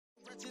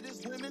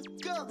G6,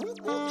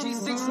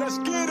 let's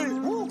get it.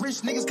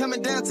 Rich niggas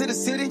coming down to the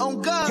city.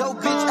 On God, yo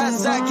bitch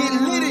outside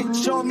getting litty.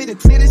 Showing me the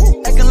titties,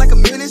 acting like a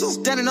menace.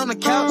 Standing on the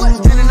couch,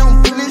 standing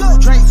on business.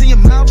 Drink to your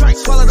mouth,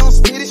 swallow, don't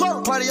spit it.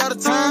 Party all the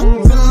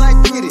time, feeling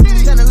like Diddy.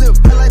 Standing a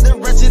little bit like the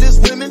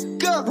wretchedest women.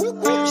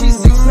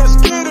 G6, let's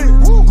get it.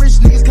 Rich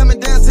niggas coming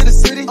down to the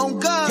city. On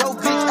God, yo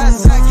bitch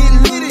outside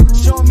getting litty.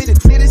 Showing me the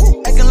titties,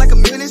 acting like a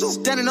menace.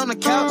 Standing on the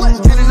couch,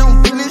 standing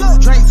on business.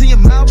 Drink to your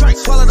mouth,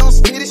 swallow, don't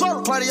spit it.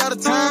 Party all the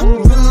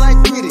time, feeling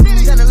like Diddy.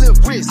 Standing a little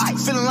wrist,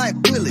 feeling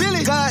like Billy.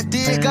 God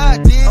did,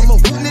 I'm a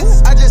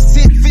witness. I just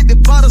sent 50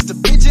 bottles to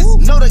bitches.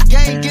 Know the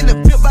gang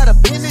getting built by the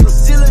business.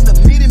 Still in the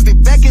meeting, be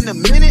back in a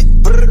minute.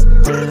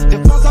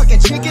 The phone talking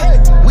chicken.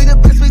 We the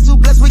best, we too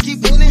blessed, we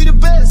keep winning. We the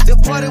best. The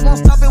party won't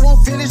stop, it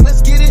won't finish.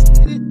 Let's get it.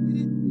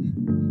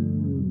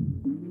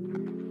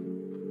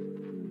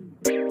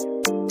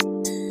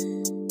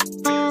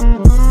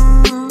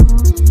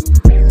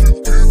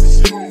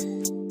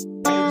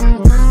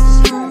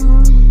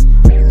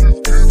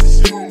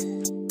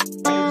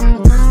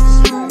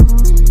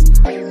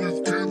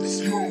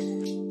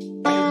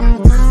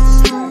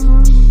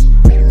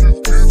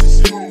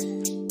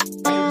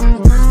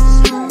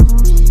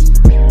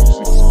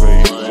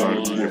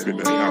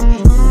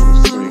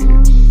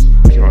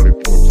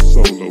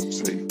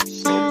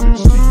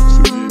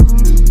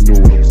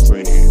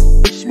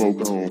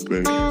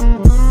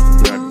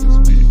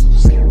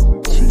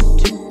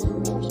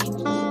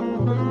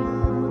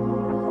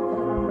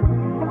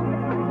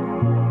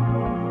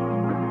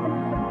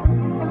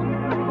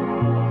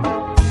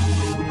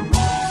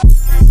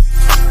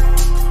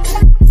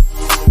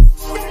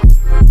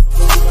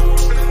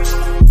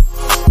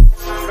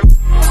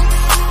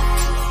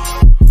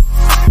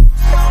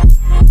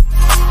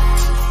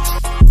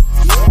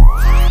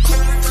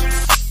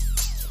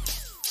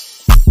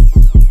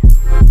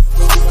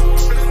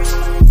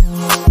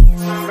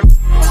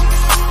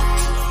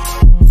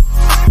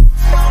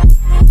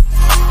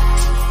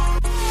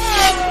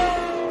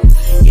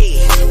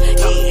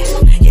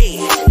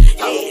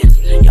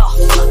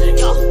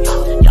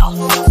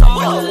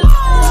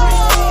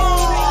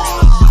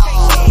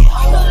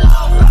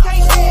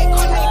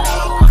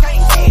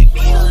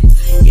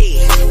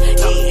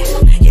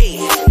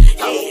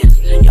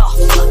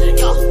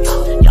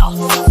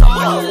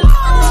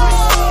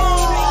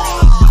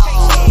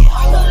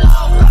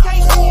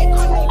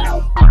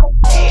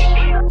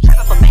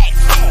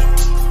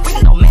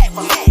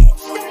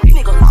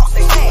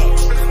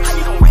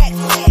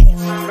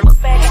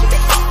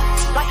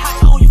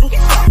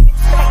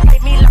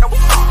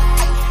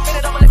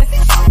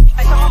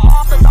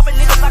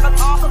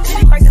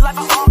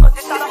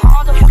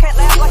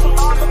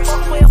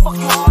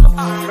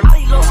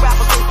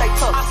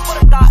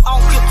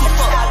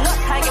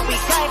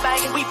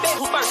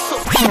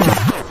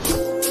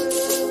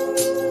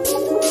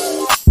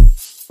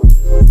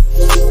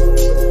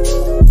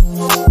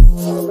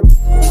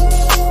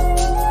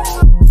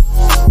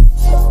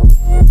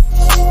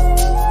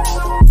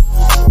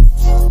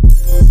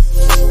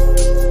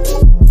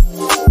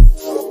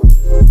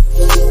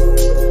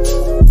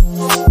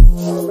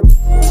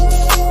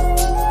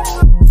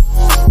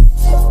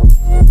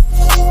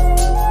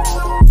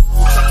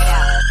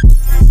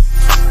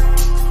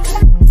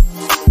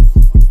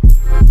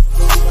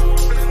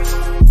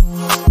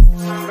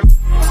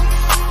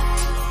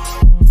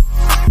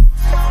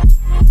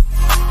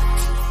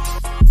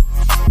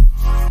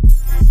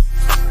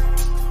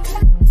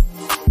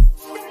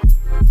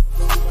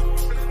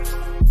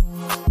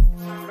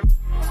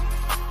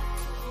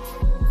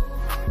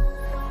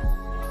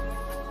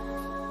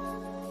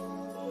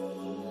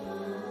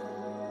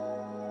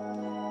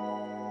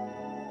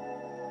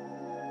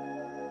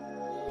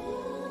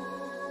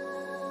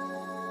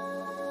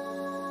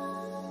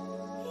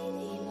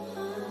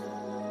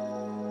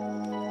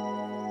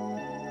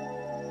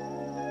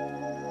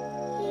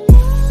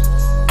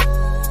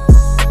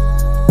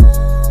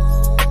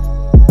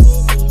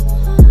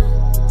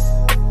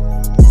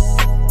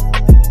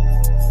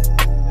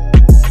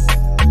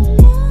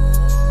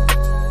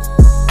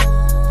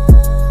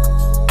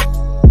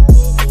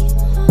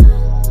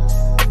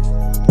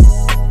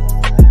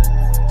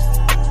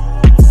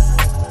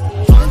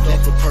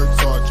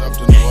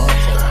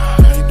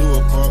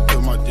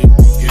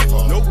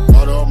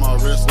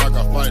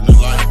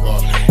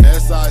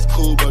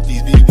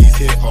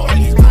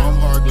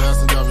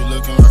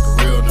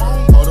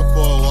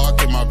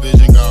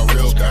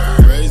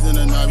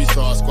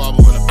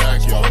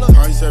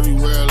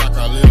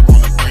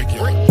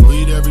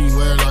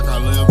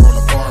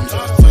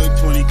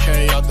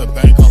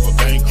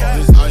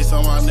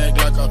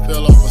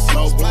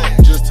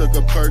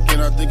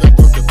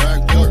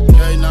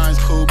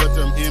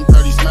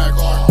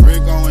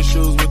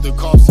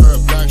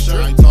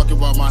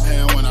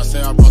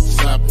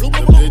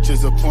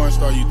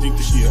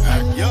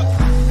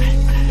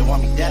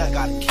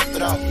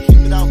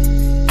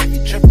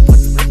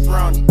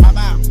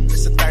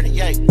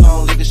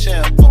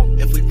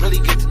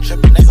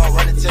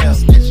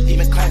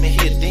 Even claiming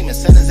he a demon,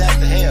 send his ass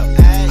to hell.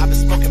 I've been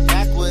smoking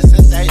backwoods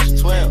since the age of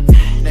 12.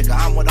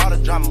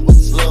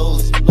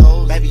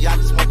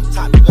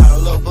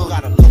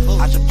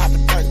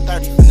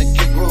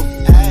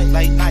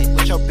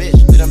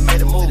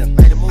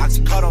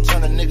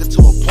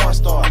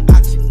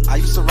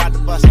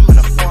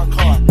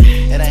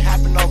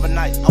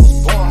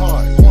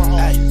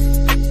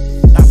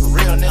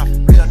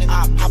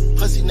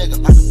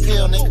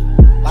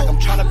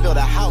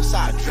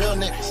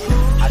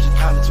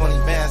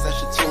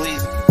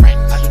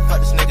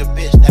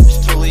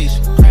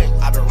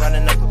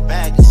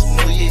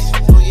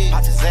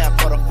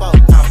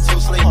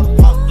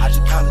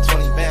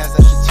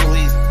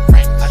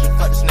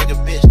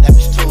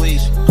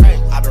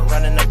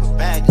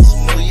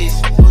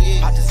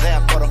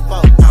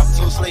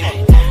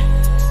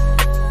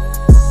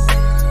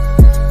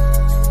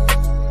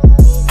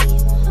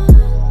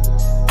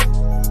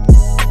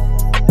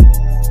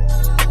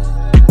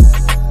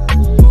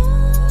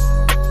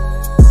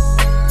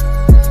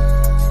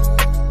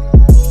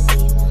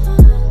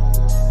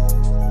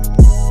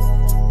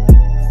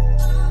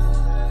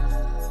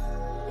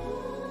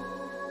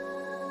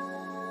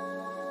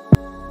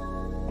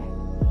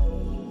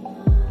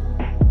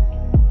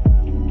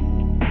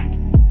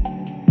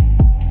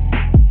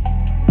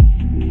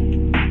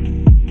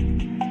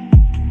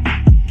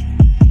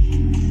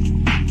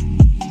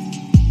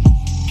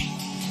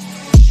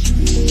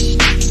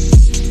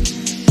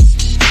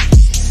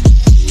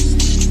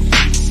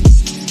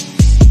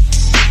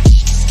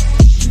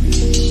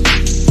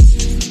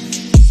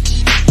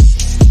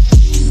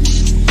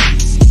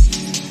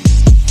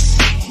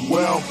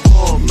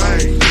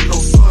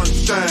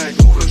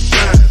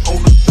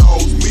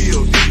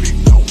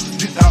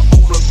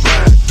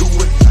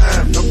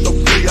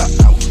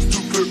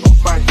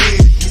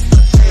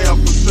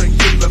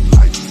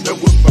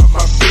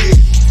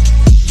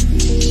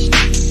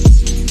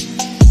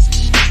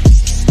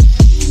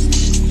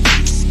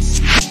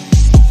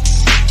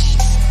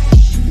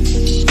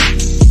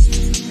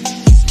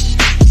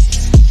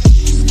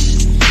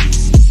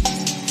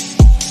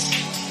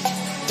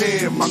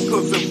 10, my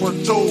cousin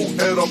front door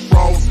at a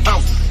brawl's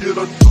house. Get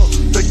a truck,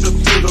 take her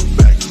to the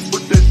back,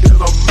 put that in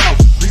her mouth.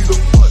 Leave the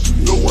butt,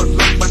 no one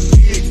like my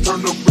dick,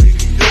 turn the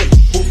radio.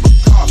 Move the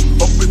car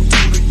up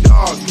into the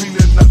yard,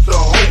 cleaning out the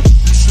hole.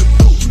 You should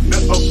know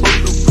that a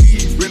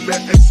burglary really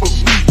ain't for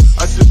me.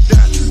 I just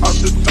died out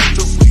the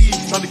factory,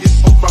 trying to get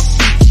on my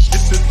feet.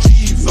 Get the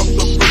G's off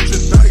the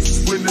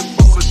merchandise, winning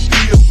for the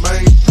deal,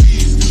 man.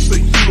 Please, you say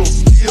you don't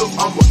steal,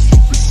 I'ma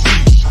keep it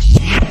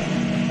steal.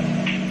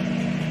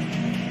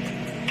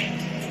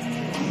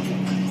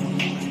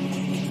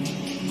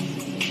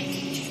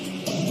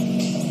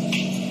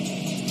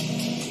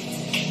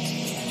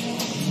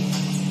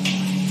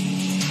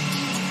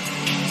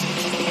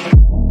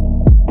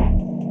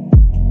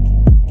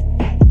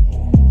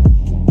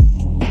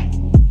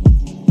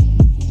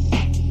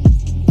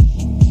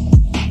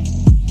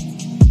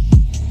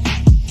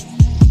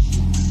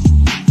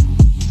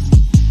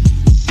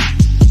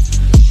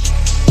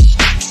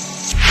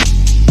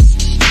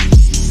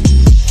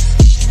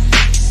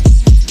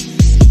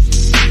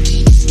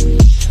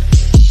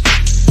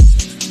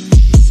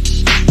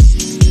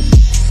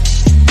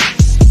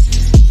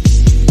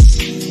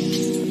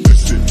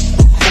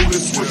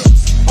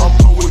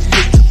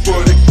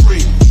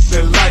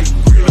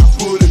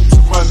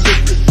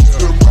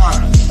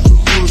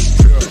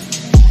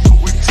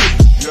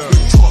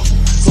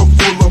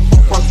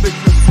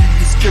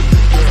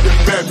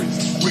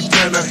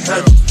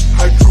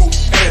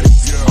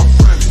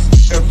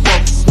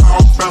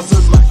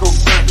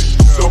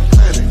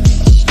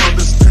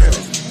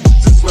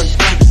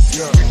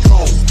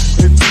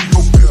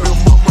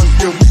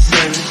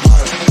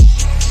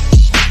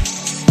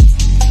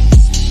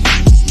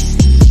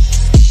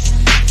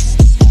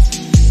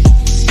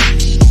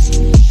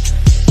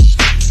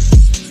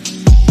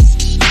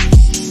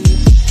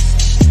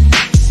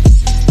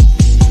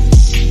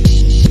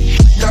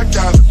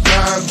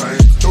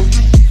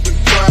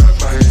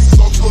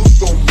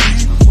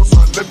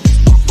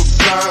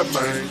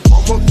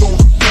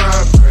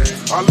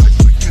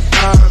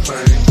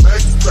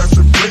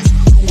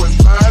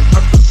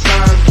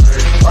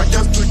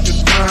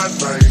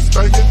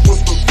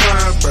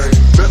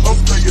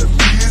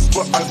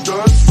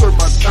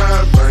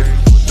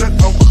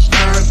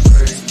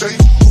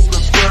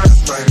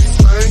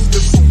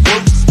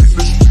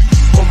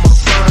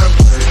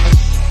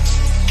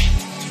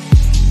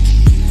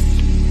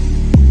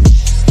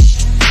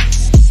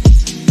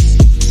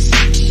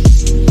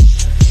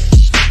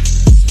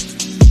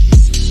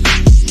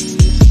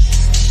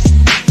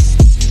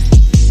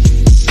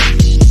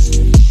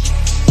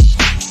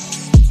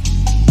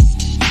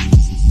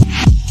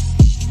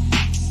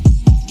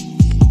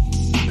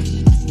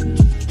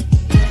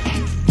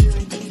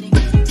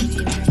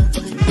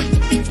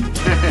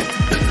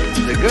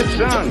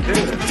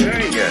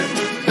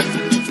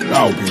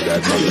 I'll be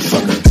that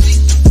motherfucker.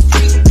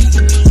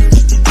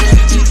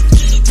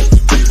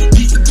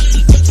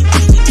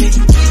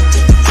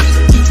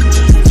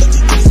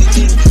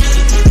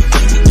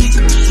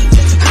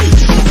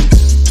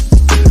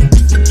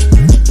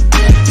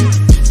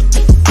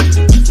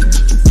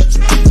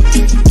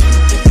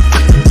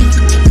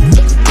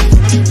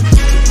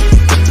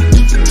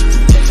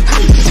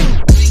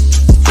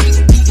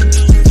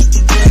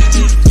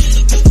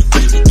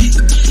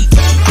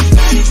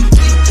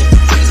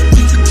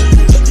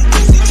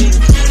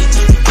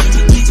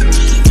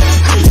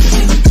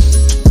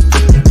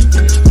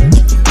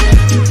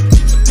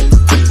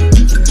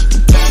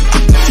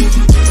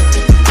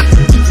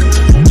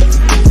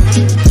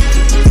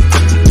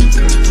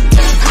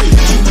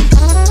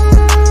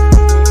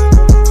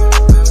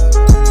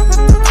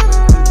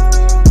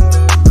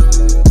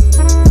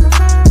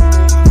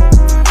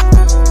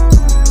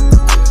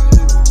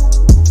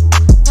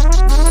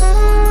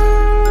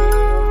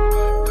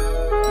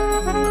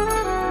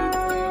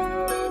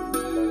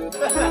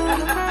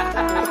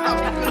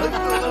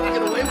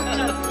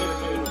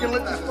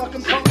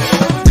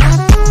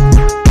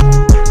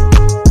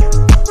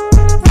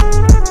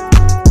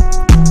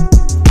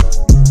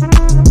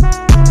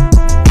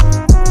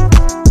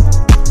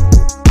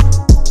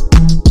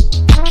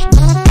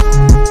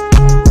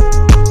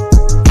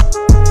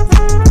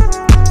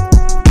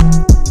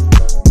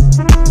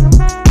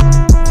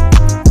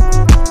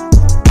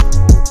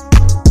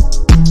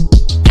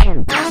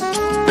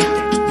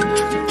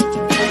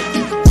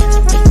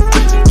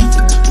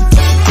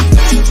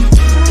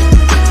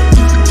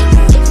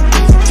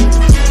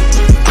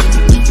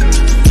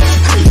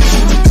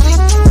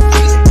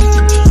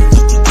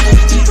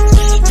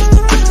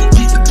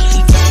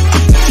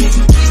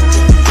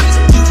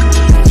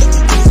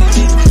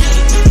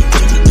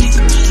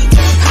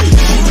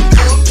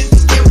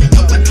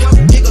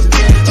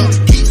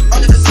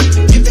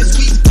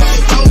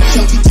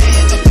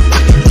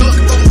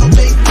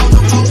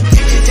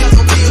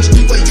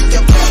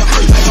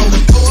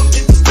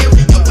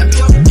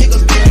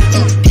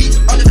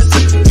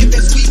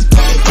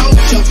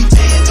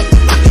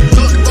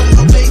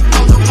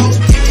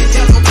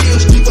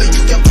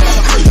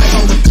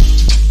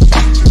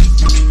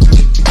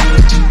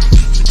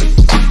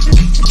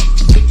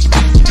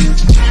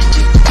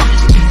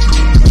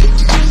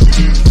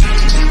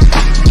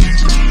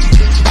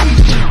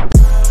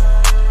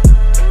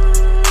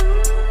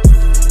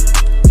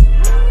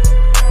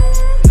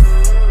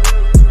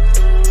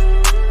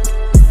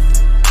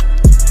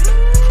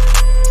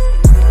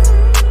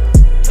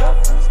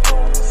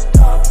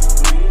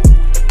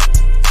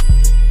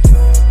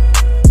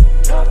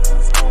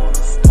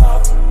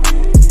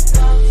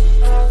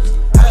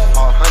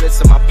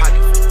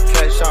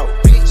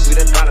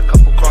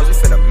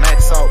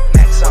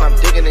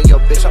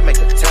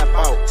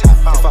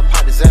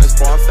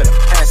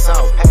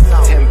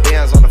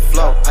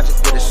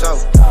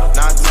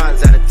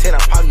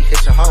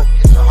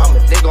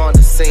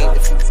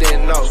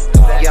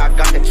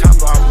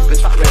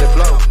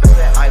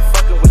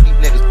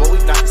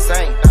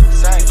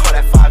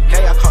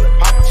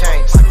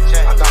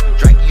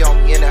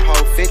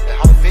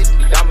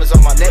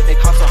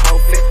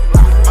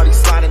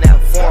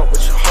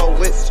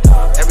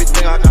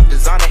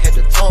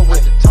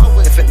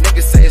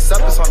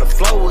 on the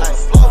floor with me.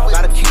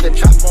 Gotta keep the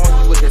chop on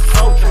you with this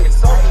soldier.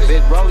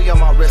 Big rollie on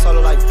my wrist, all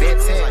like Ben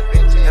 10.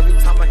 Every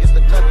time I hit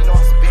the club, you know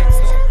I'm Ben 10.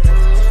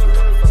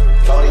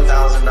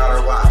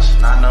 $40,000 watch.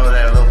 And I know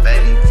that little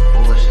baby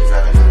bullshit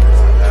got me. You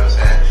know what I'm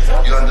saying?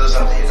 You gonna do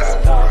something, you gotta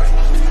do it right. You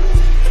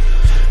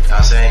know what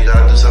I'm saying? You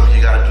gotta do something,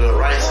 you gotta do it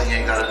right, so you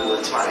ain't gotta do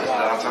it twice. You know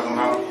what I'm talking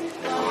about?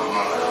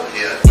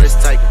 Yeah.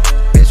 Wrist taker,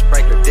 bitch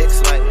breaker, dick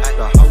slang,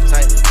 the whole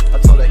type. I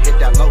told her hit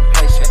that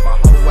location, my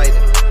whole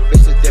waiting.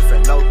 Bitch is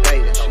different, no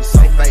dating. She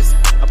so basic,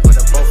 I put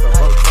them both in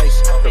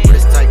rotation. The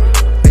wrist taker,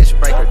 bitch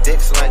breaker, dick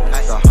slang,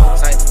 the whole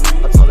type.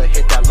 I told her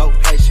hit that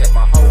location,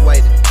 my whole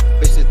waiting.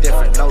 Bitch is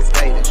different, no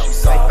dating. She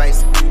so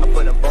basic, I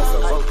put them both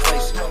in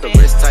rotation. The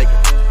wrist taker,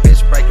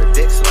 bitch breaker,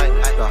 dick slang,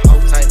 the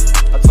whole type.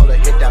 I told her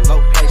hit that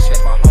location,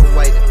 my whole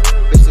waiting.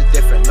 Bitch is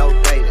different, no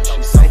dating.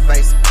 She so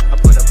basic, I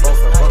put them both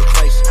in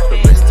rotation. The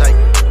wrist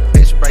taker,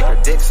 bitch breaker,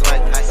 dick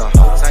slang, the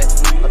whole type.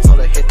 I told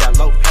her hit that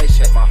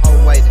location, my whole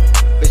waiting.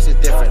 Bitch is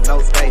different,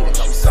 no dating.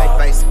 She so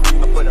basic,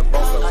 I put them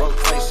both in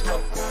rotation.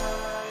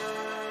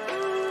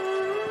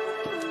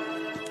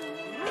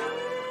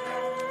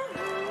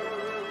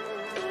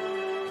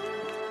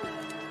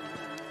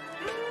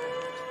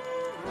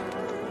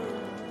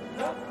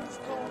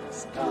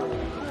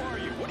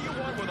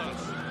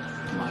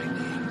 My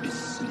name is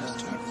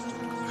Sinister.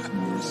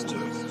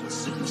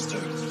 Sinister.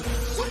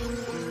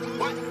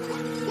 What?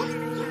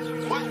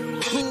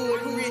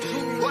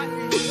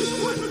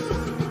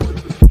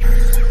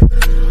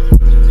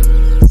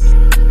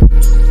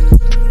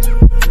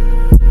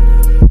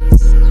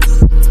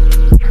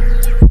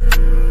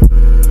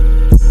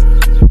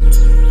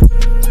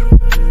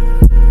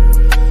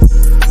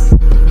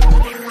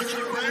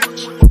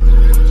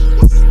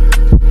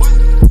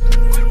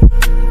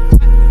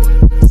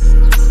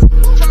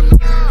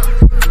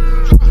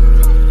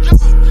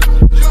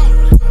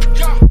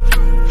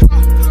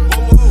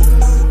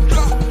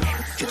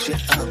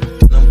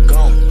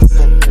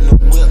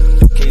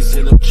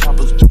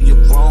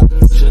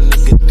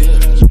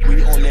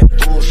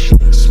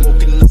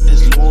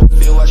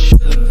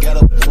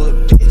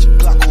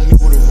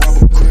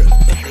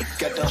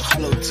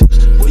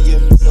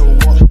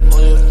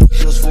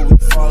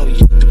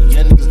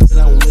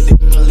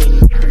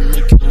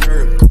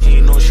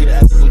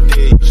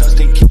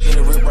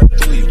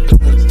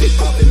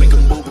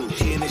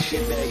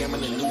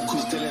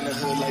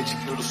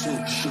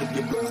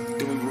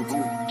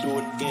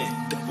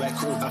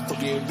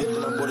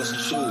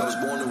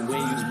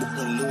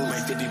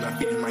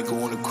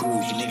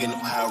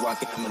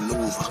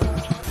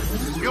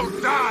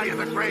 You'll die in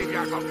the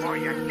graveyard before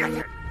you get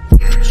it.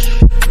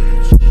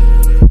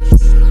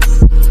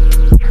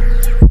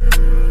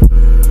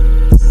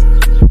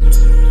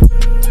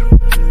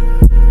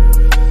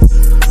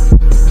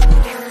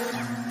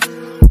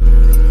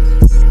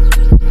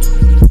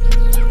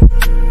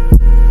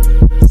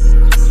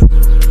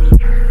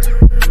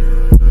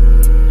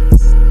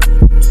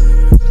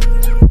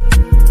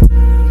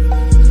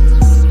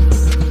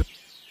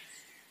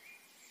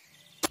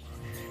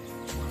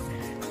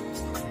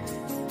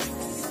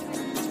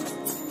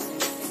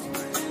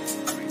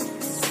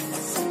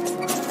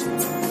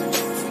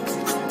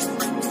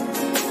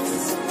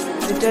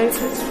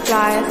 dopest,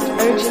 flyest,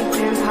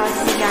 OGee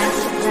POSSE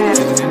gangster. Is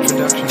an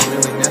introduction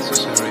really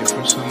necessary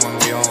for someone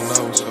we all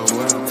know so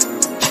well?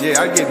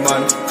 Yeah, I get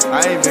money.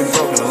 I ain't been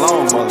broke in a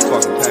long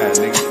motherfucking time,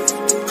 nigga.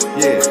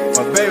 Yeah,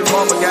 my baby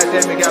mama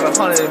goddamn it got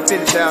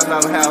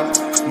 $150,000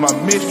 house. My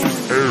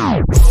mistress.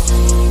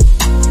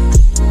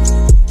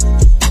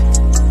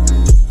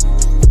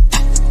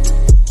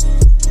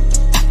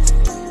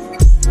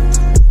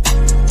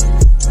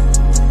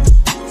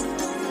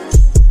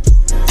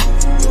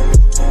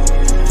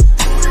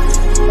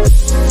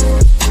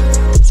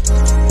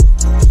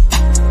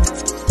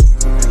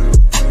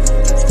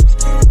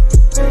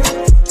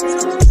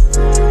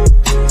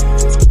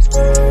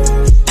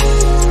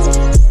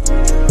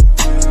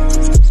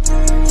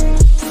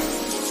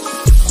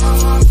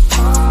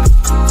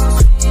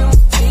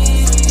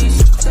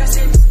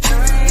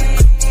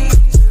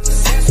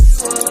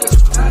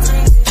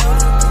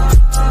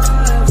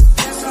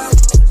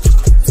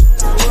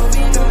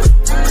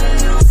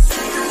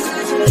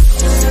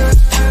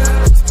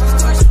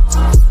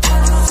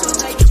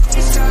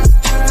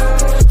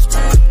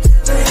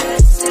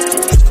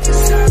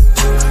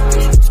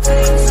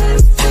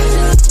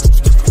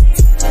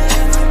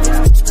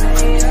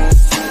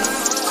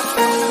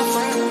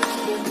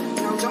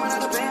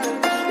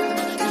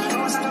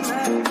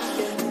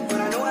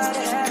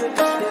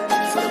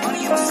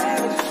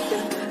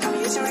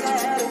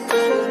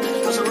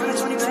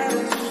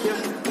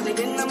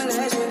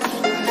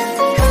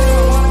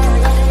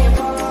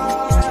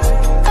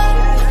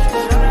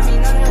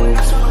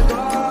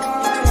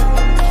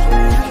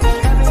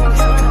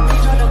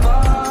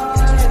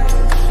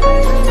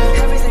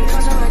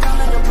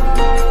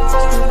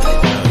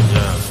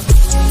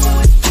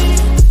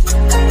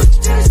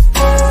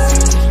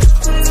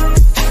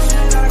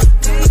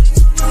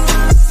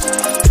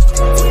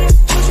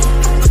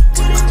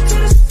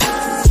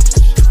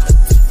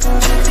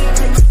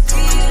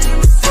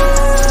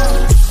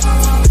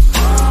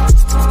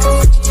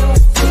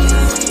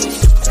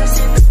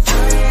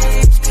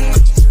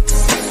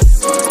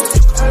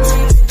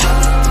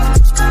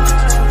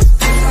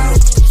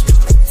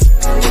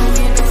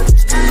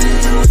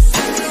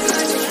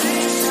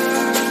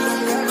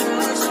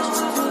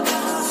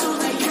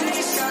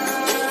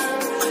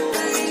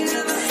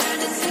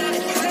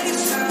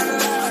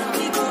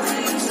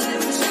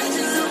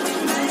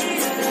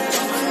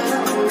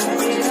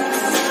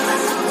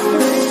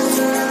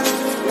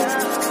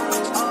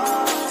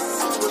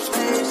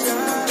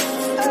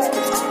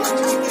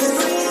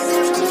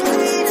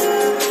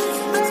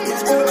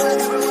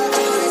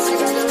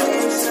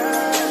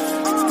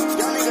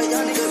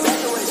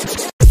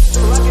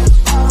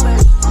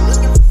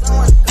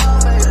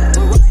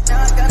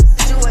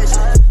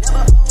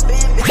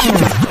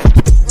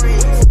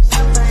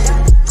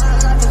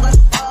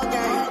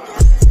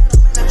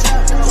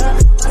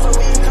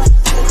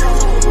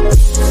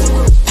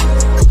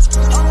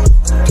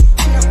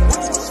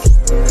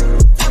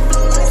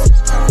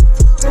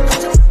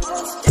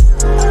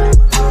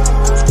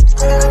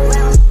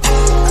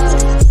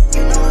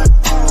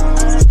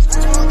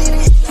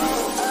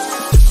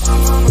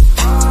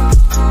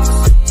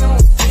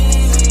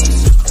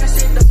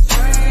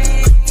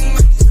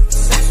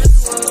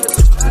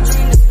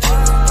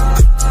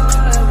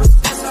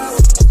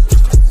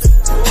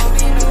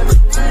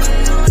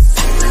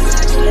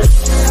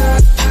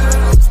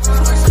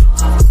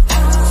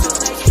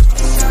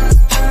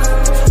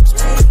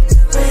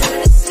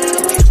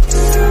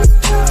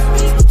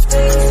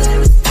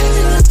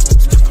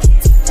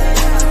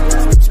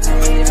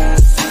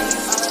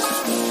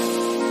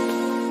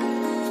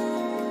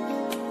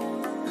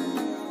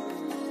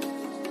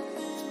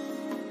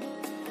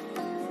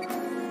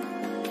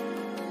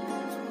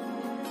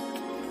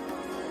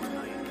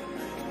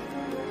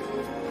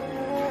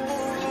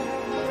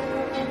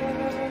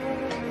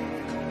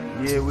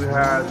 Yeah, we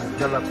hired to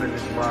chill up in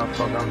this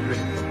motherfucker. I'm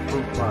drinking some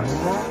fruit punch.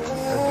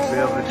 That's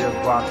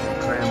Belvedere vodka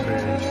and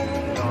cranberry.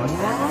 You know what I'm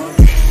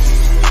saying?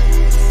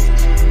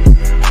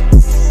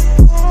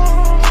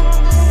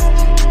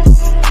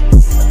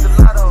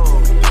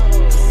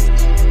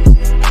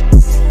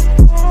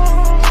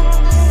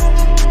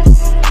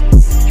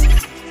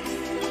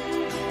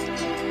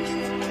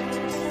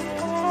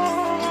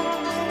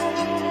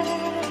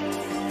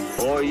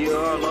 Boy, you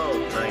are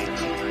alone, man.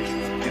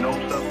 You know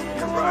something?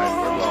 You're right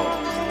for long.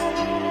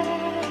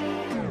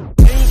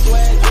 Lean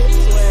swag,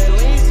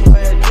 lean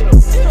swag,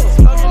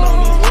 smoking on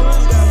these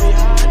woods got me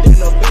high than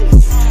a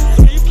bitch.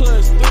 3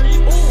 plus 3,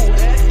 ooh,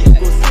 that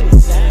equals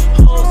 6.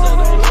 Hoes that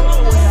they love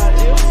the way I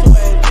ill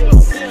swag,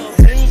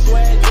 lean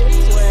swag,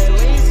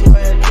 lean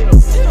swag,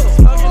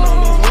 smoking on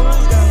these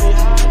woods got me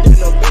high than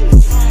a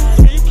bitch.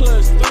 3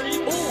 plus 3,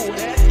 ooh,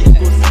 that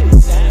equals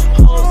 6.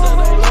 Hoes that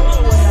they love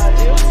the way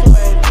I ill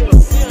swag,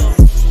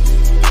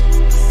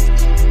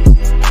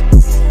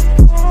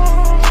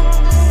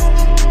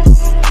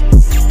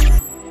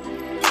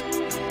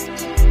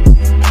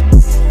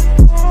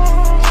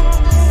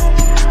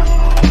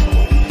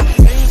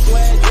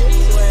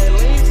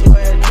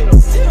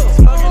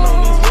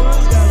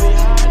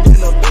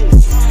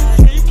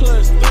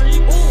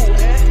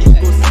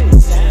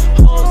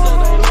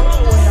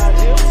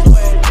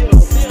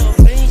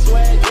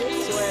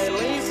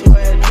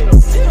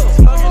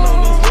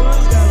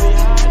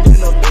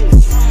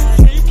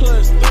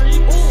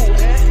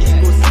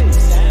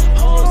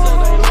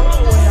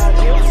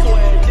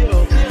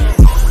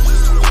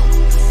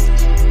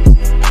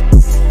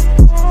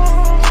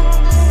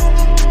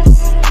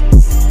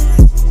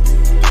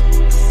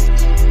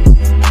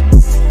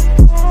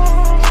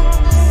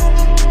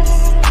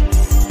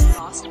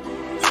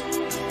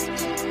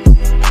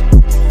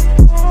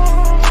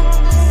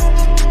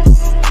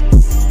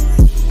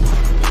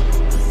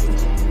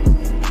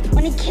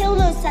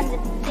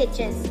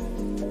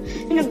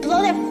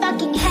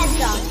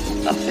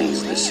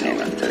 Nothing's the same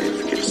after you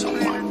forgive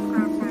someone.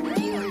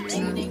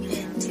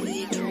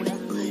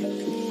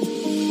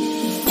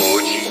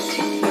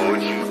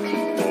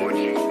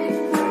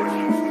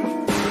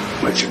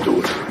 Why'd you do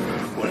it?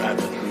 What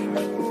happened?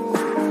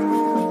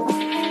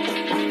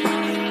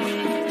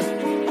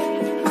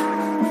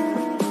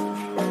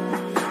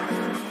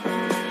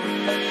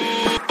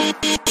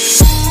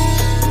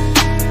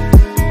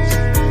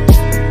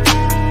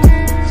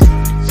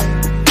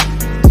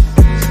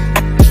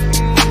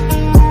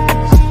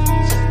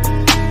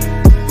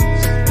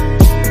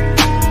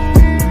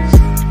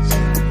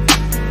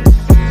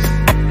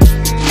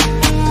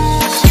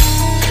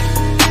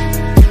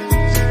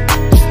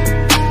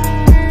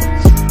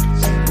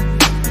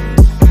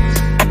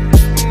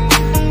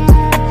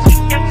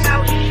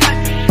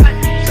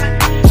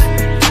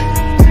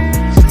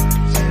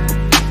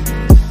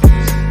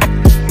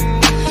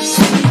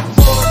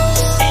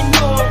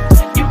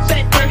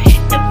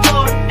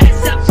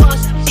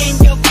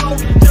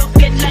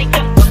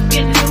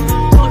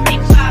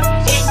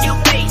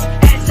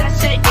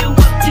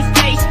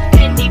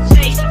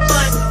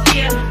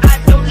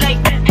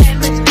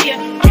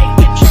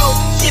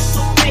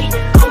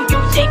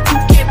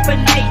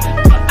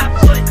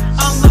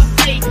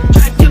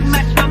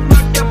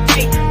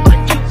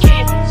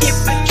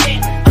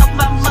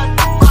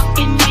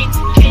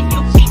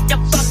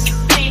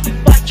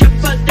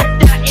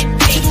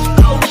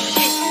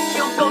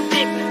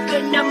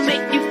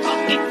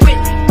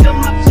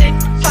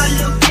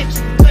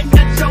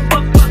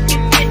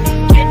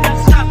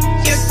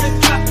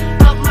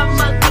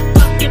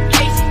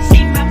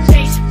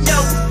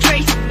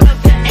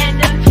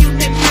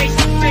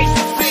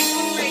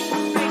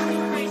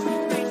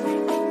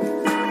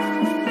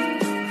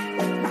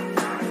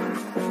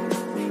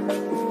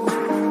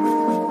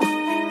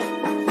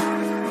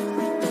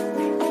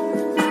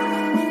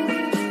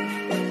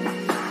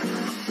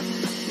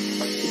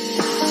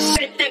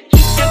 Better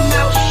keep your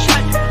mouth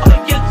shut or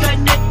you're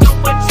gonna do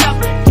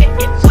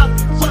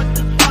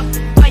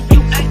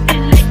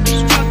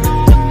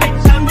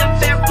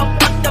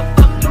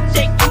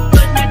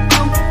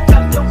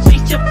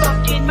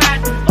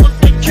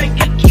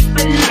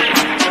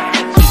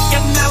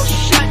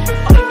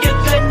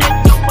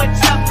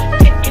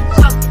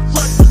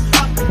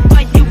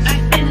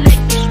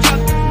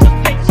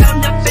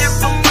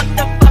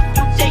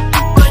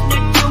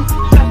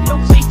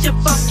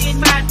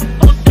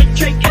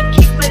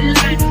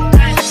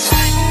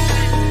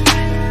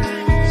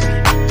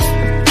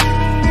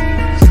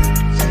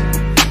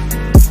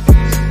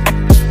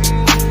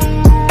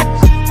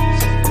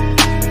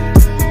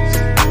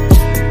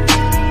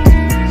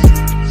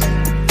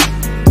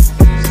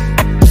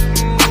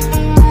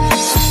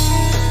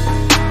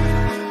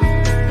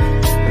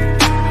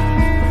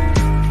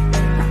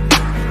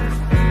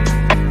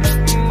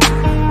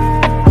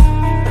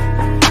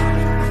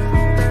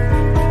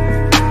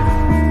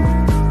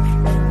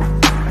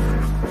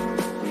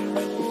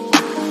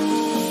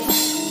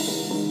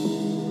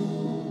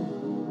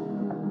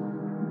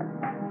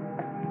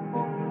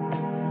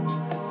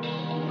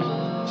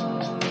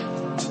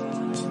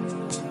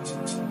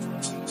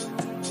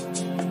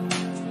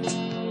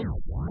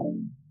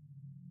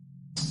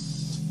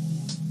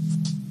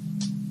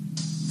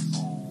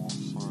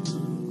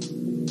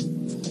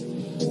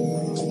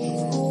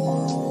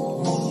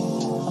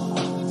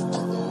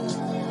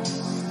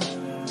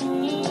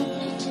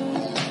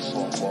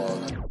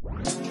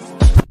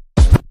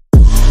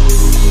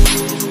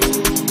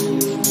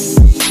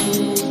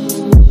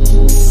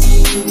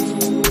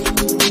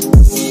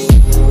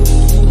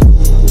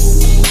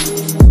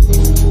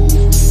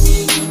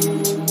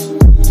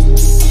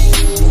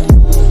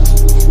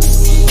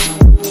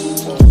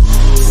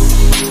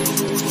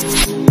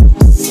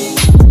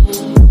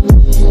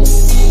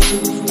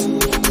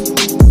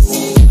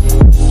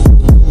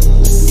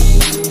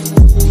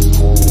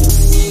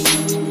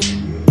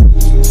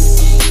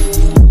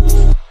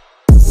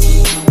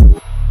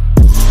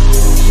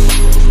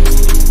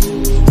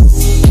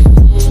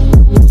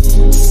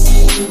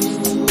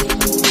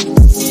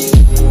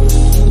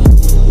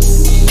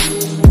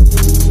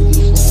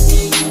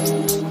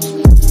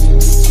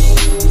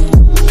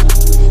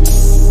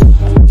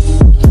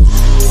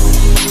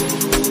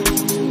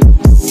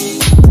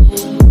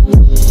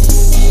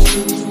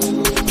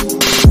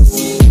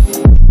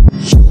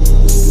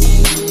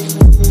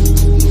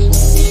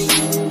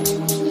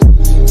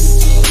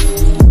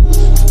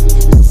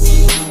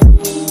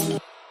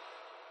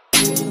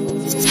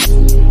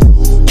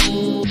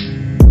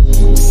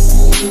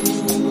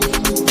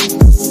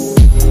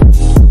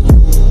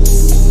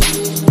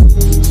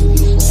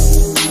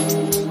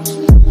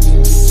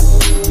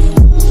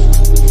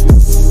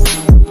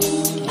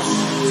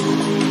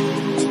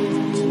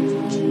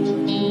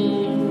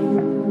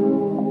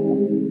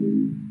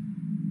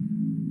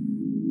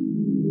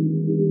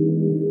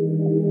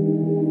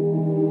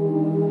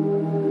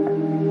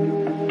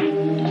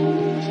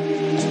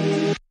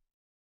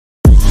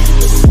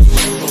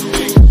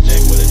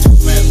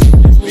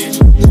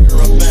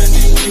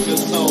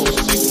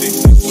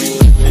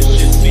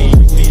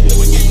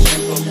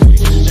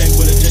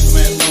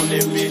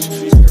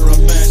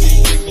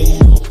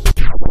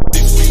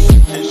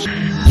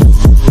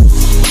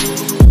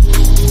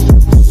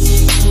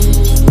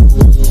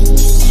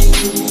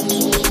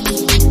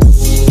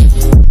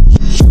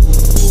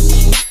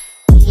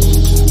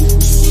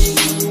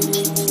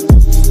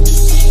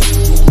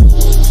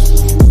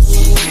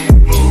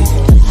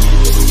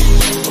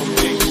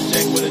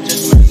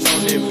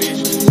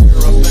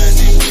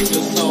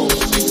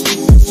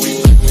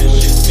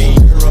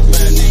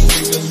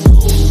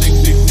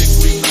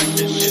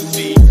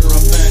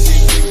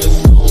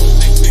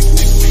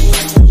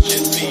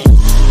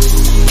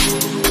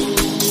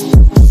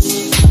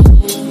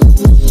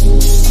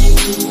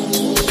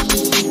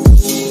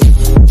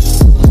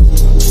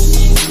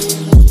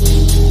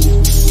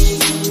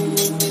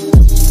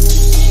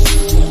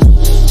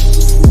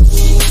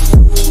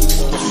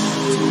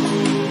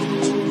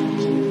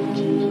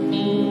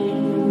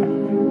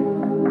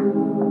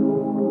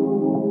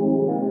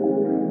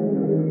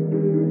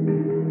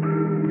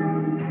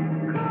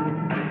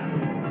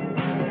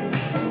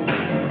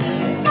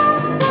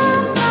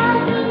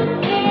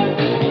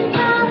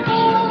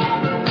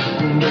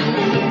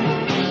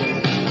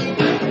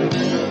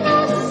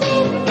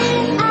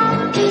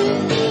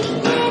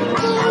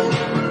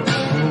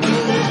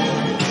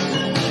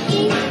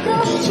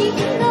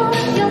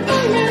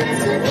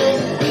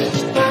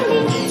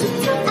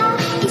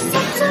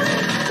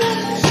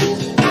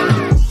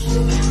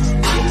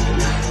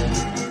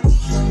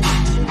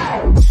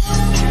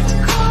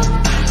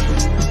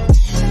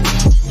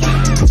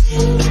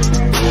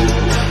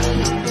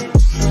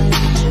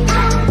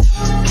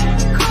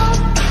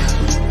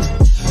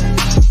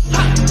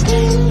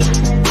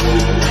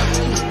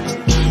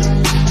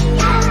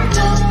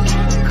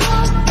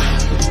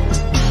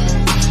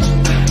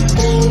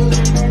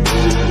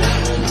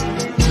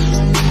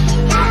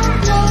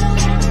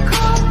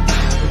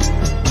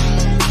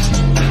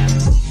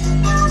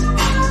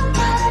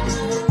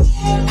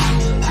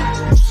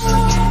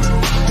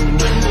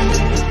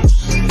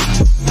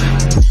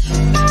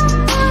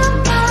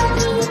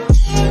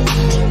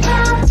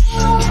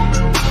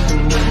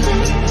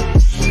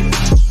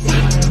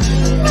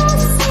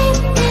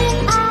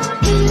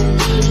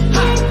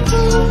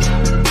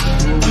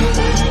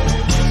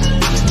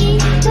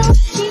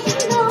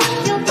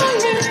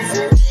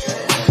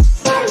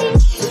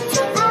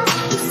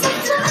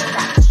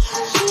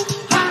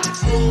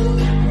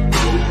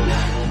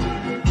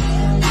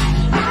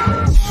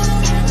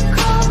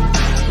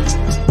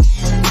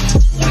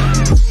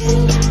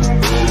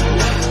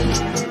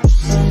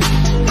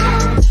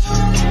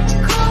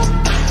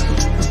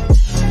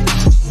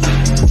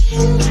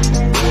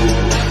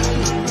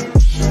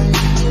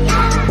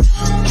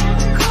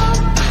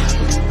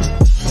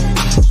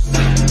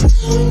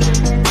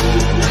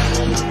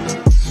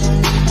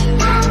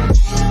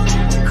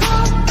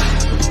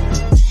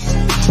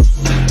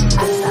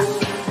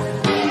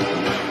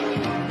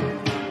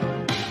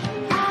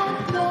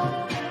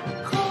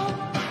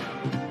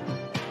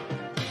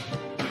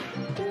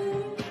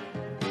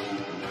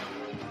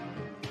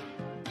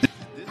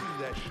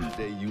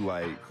shit you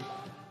like.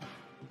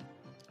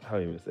 How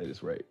do you even say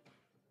this right?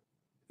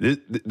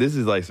 This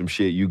is like some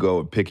shit you go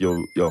and pick your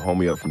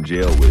homie up from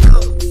jail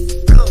with.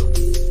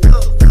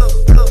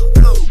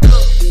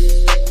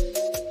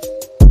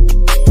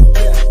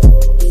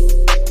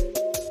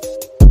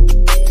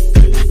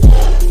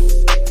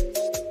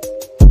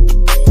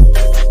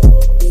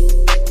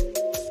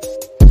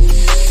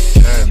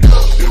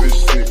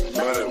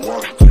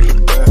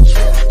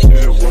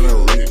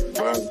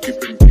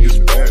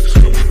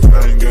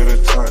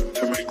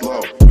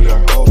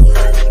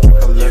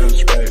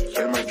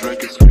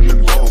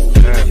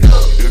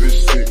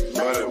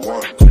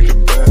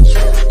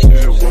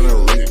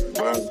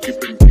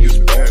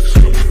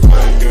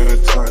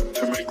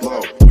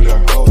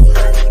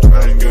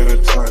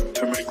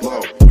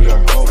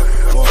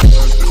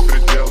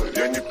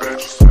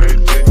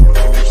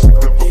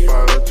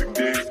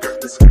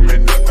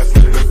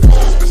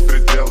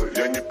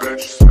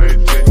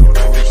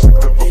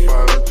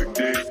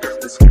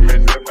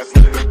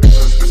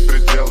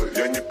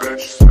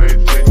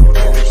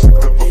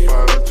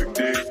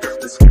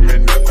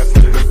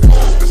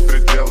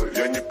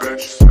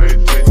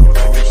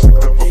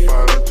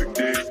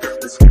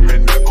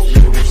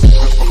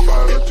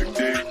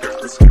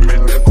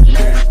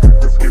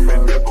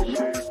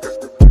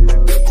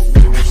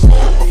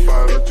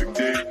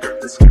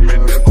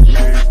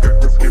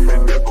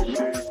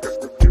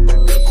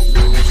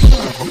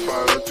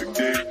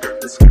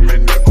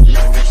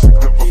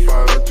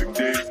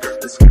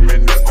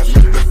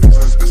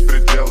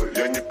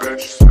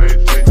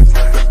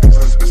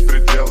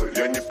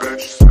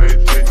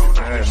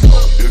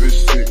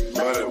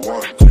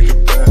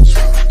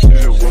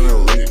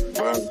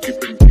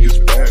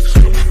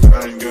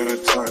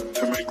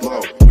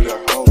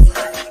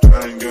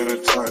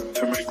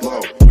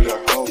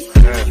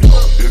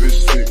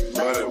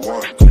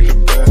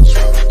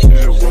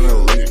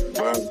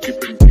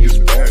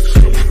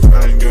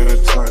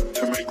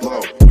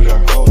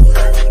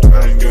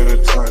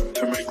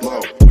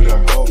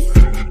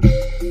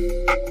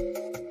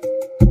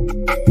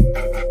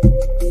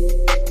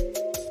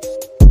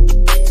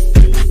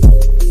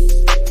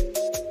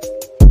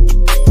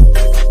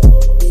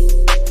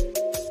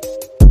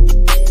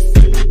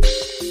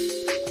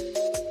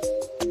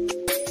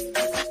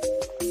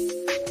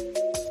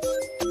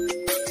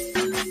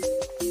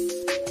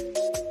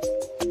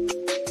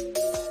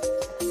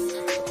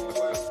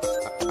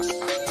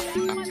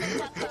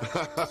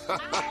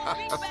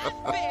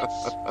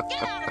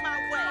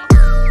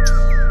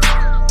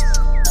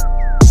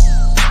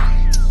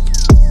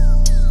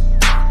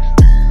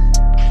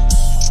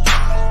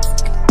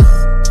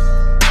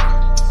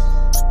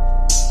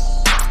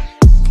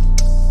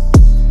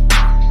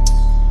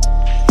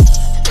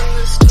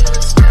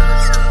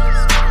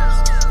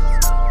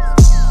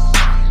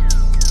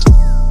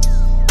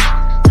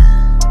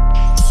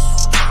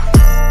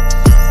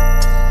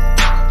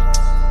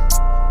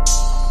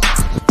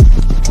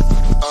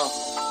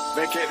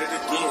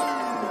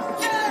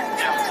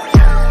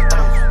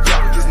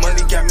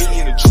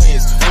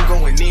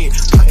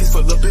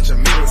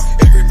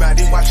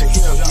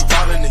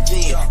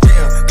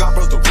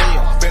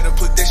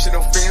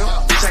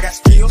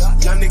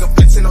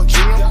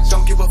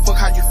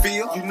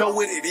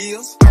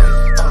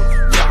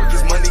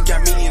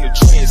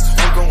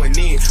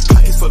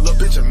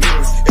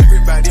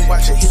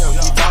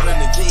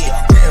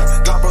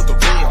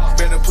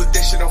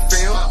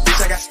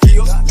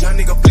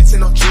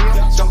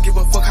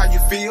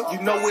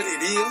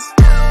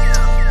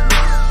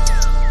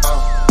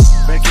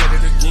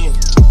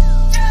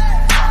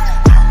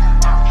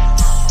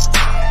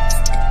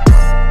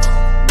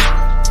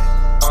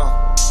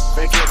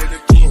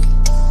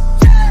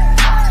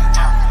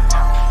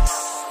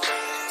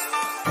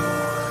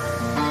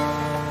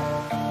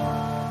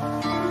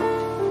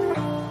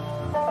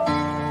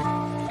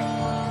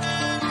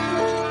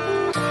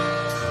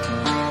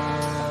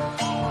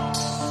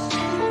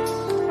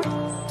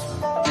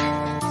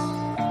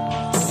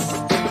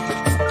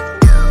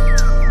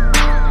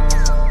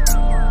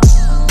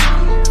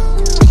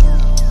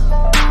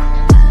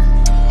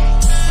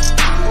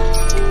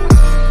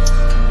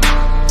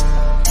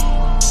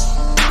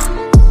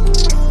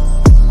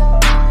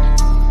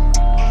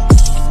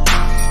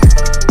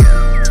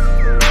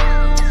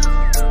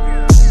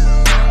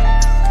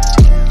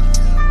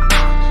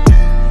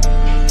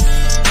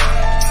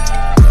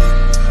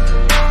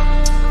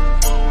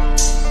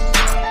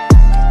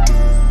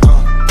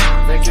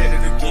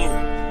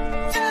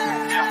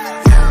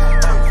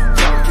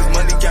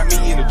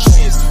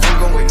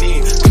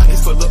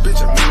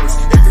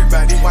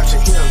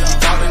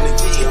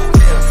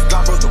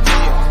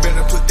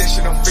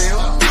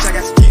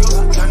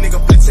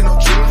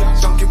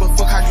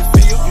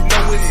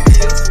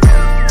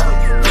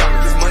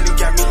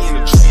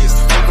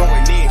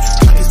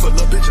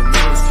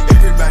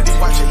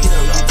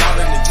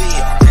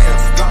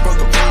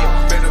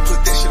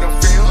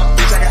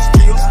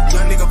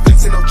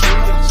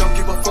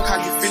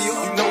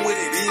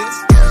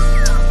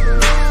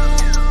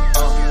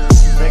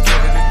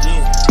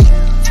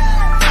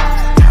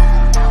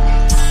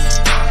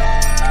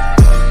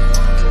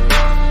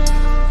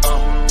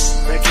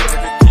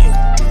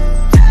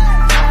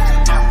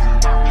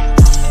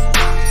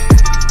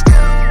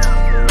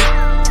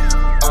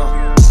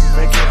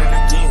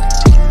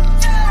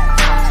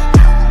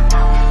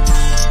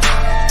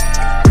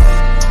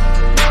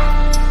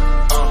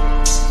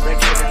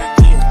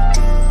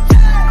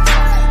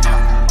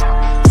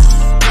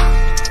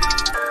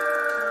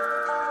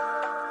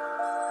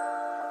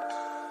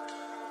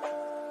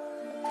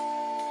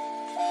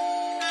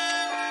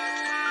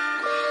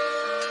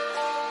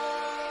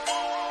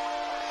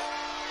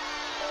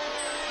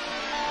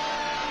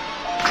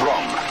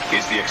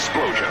 the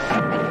explosion.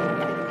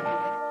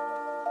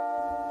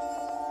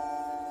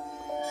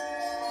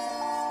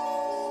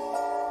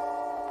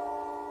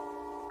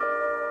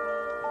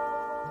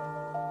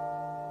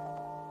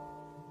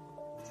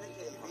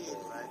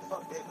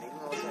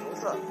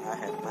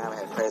 I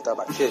had crazy thought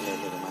about killing that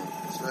nigga,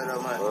 man. Straight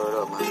up, man. Word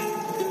up, man.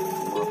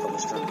 Motherfucking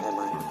strength, that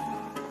man.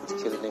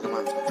 Just kill a nigga,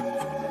 man.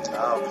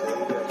 Oh, okay,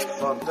 you got you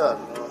fucked up,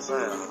 you know what I'm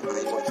saying?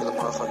 Man, you wanna kill a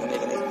motherfucking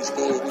nigga, be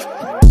scared,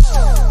 nigga.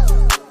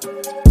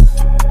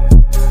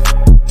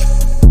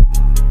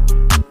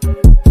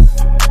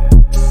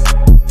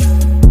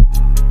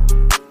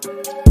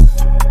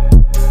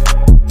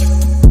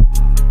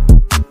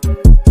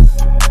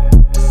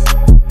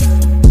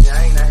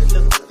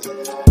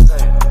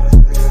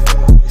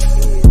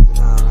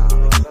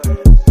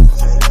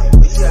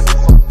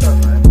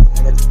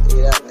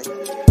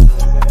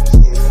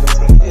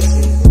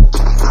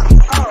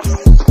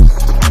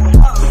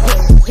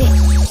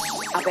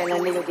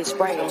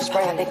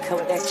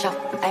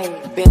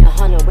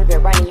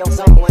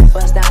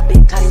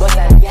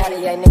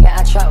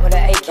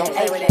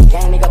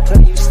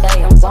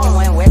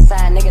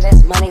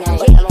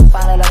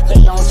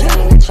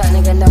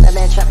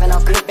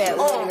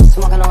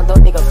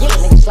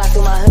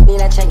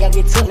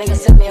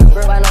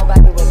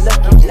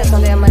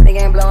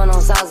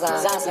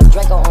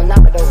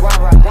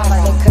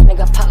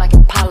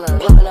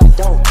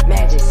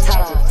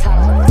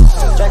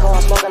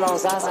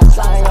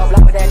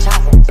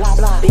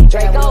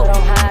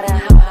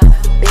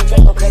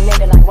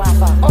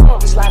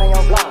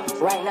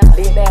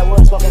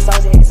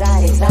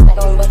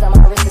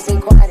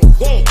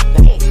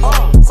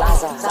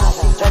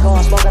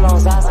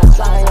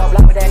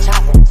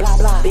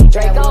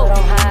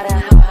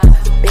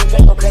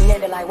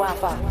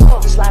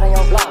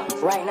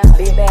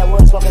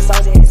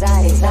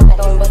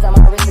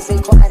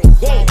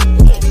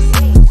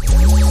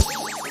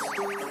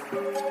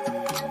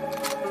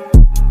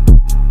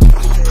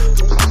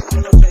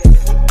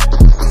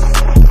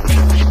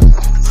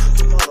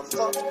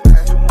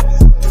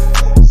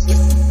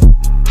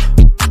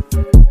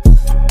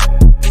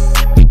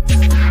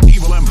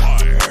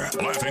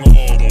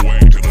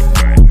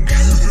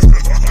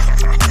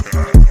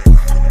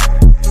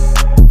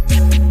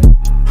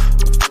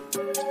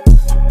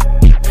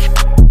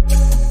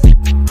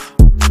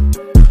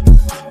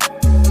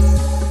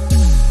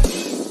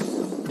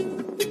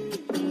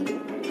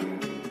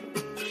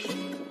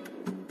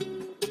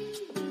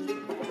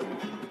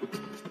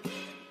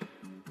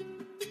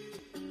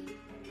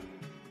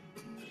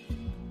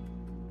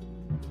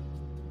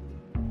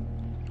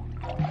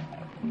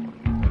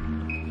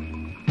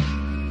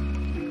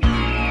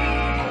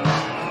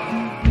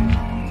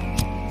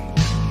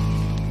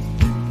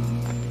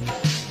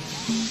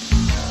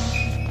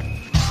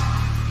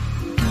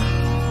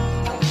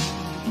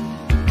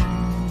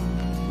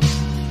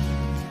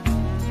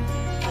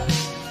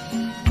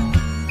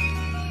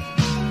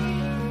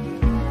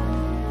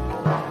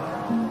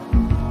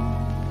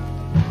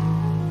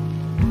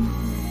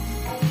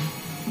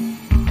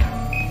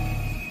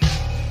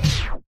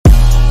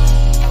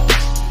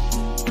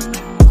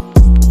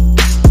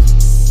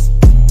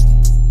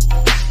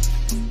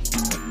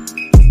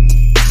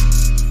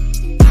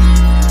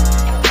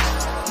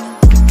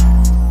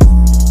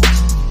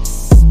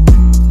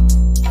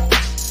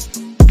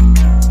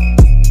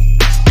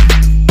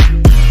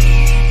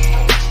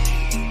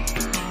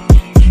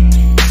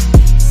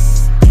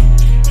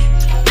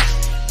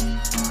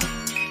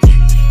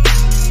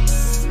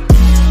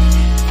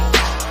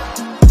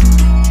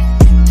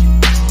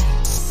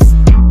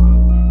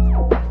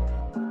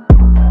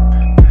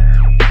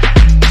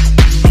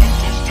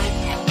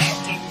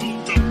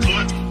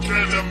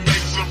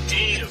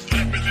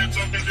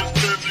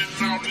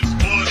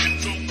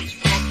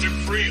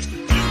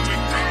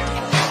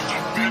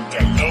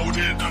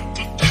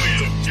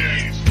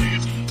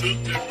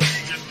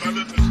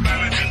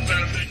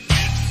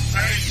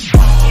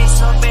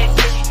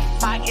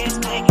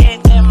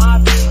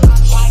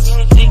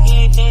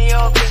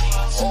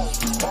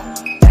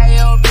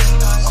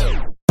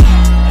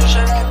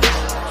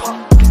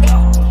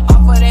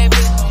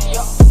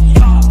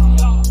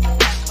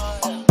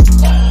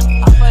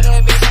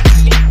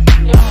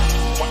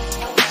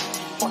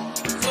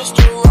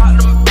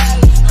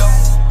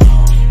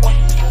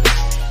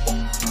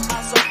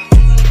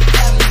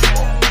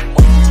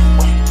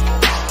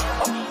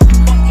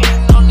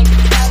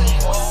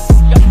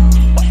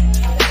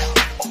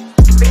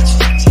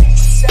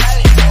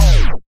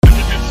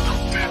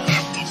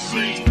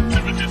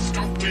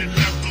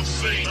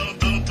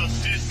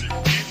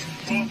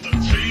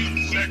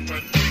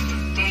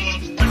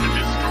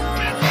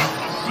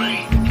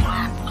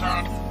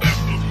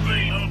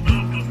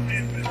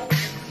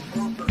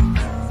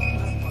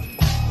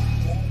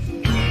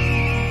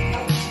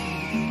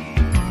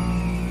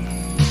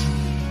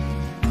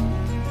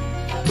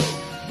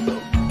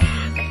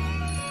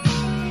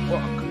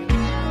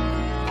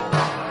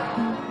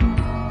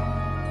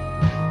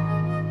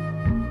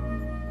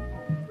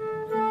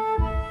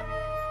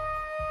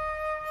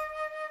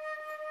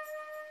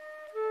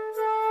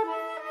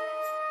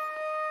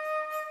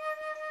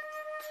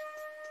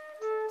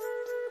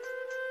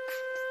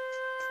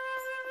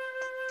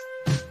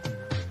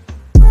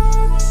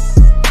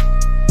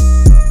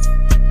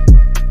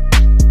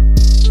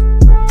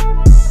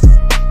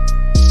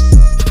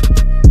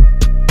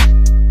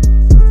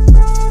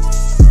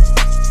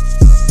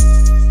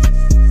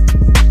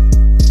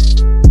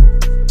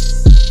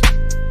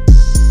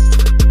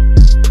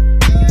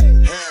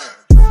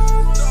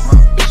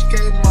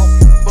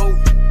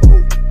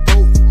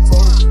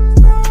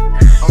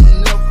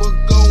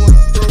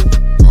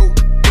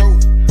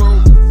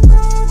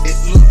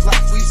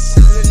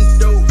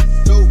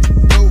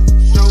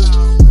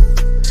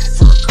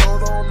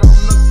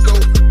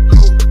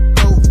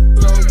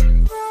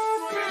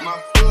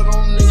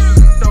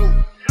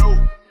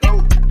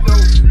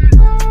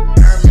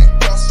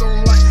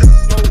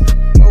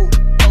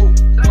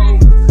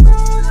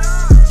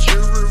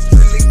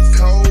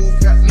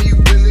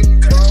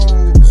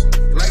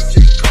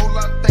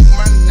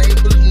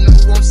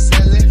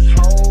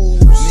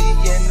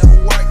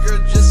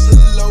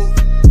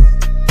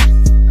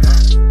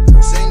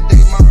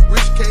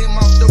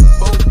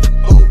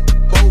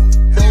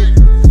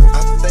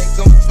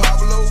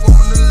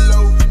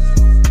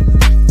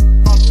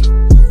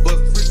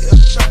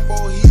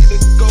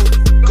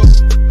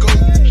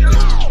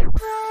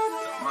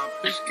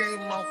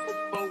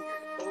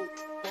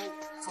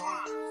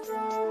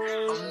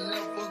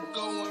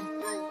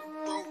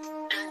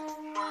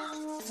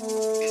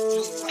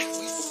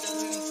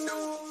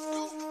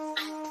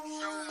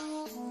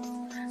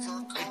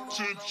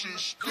 attention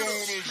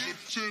stoners,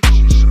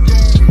 attention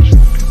stoners.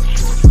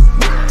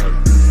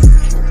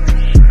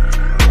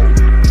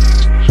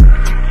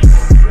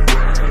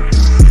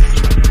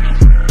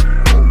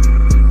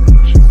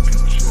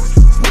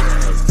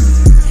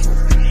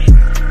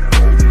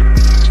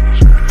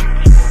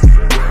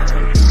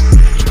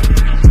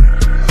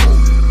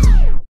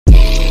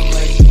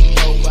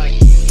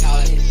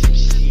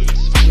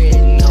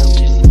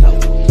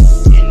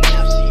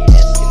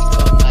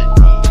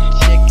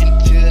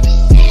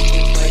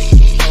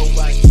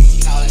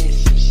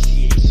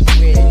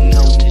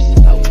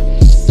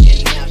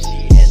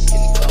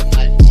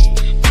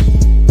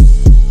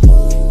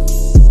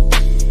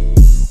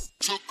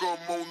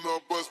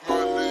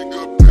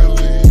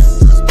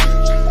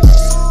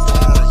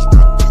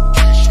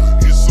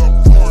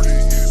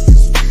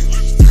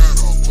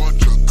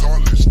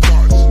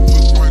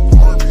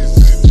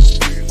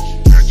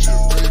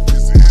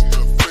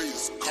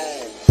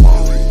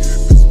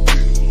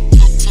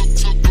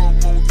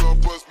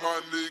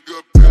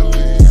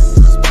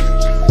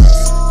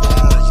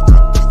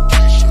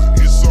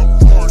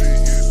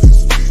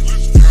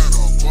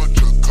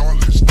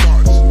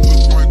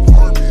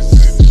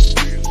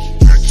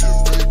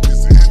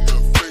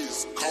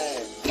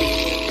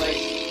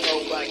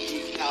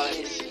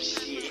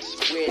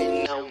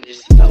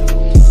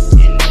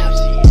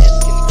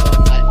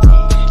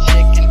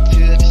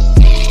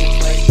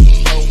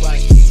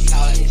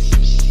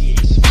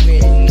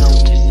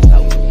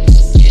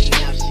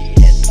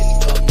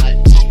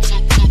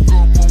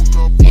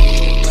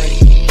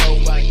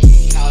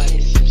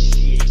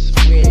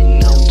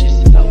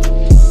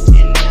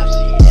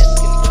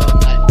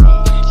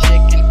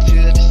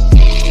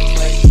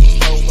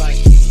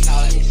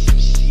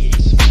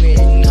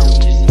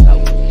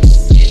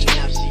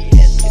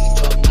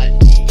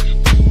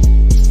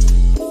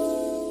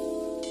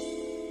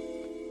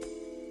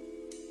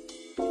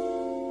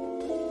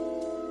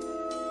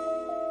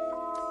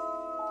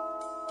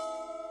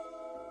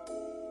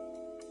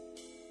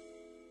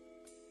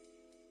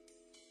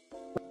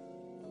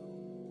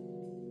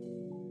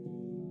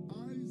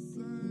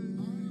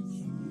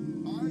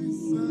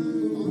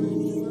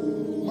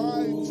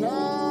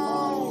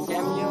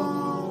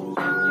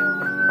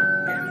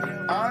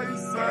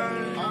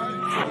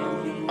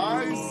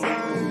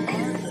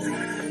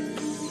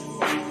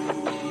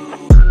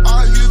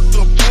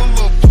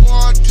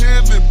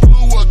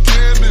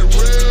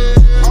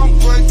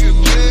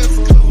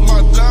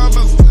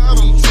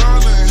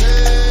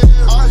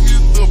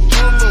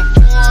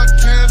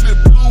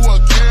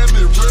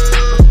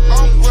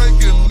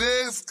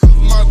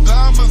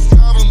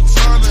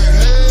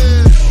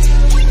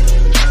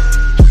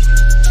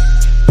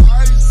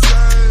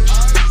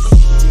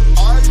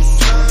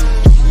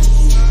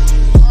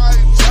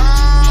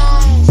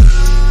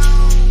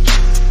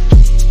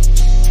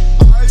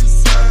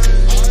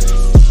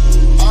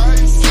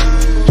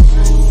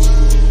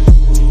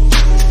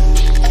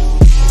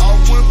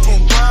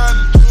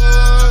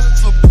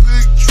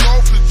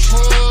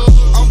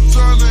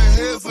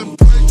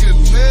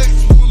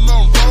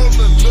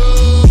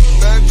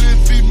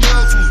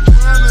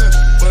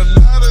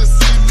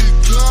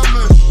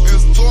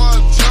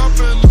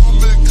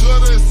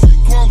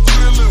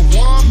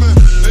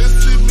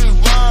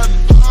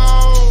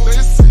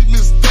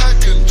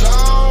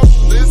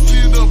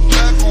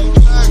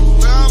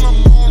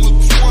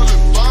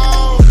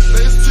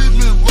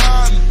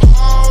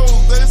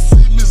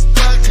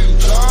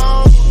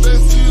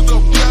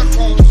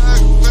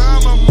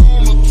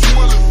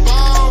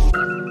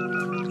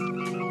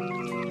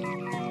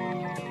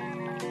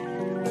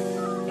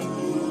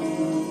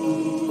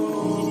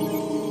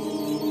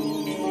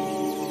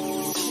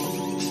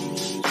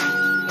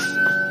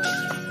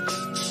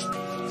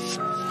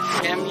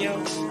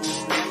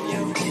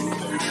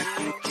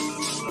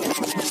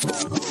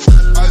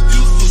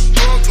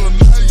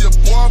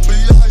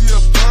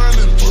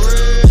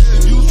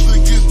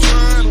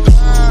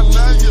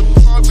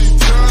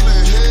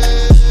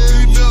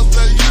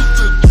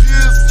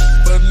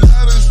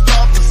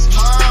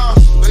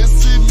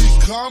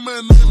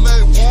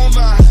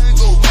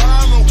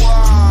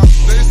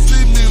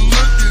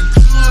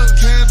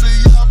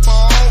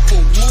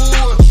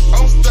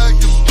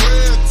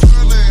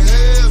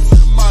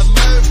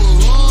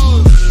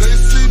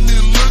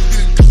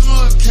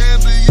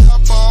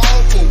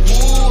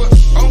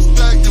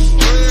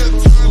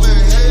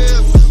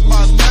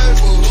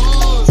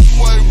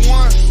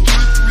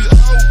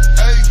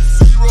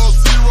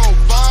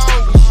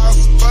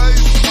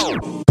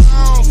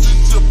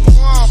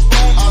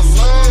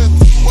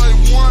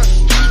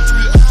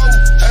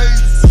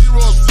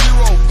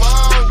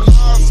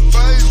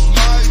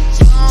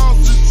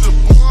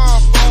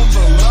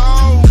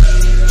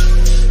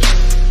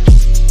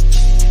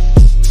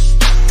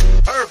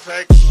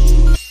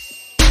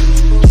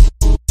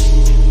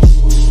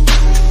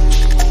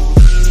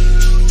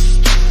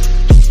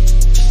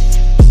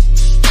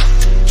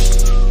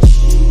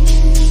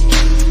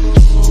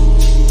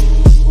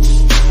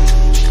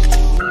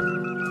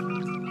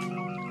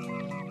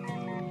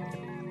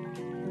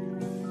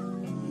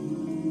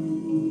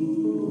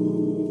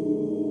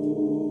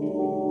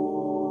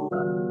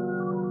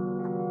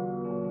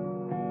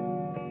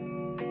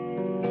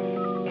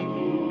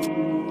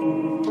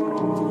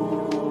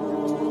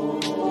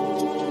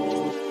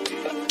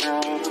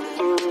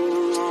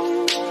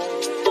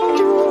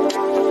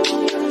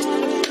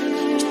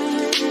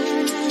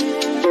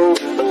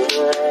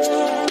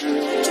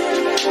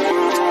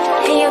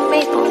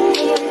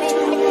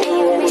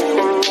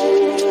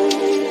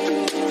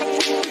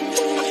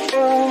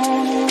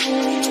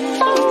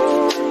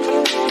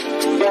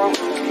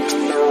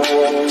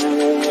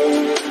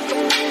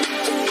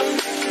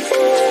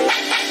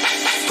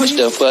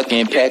 the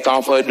fucking pack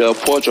off of the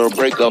porch or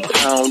break a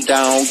pound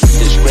down. Get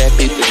the scrap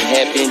if it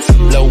happens to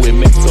blow it,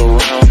 makes a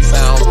round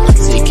sound.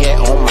 See cat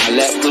on my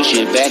lap, push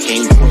it back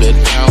and do the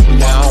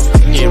down.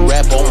 Get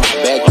rap on my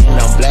back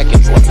and I'm black and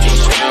fucking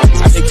down.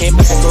 I just came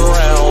back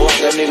around,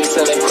 I got niggas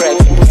selling crack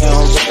and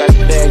pounds. I got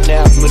the bag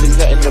now, but it's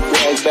nothing to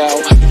brag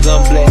about.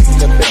 Gun blast in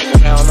the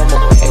background, I'm a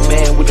black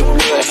man with the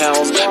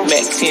bloodhounds.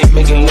 Mac 10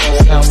 making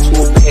love sounds to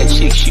a bad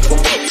chick, she from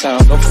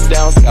uptown. I'm from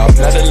down south,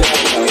 not a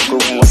loud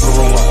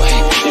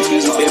around. The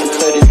music, baby,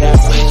 cut it out.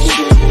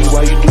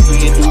 While you do what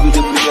you do,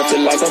 the beat, I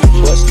feel like I'm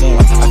a bust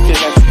now. I feel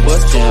like a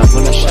bust down.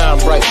 When I shine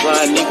bright,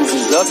 blind niggas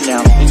is up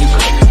now. And you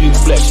cut the big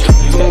flesh,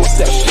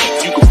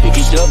 you can pick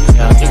it up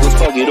now. Nigga,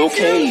 fuck it,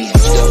 okay.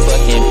 The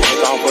fucking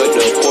back off of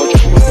the porch,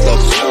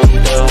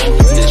 down.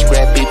 This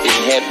rap, if it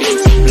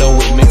happens, blow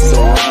it, mix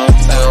around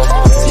town.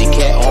 See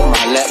cat on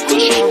my lap,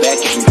 push it back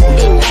and go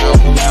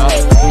down.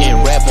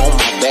 And rap on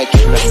my back,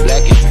 and I'm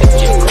black and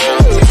fucking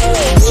crown.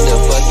 The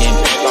fucking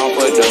back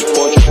off of the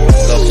porch,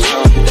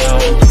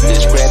 down.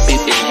 This rap,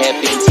 if it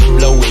happens,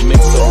 blow it,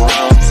 mix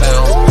around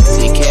town.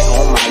 See cat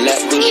on my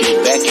lap, push it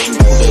back and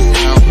go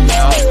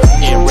down.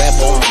 And rap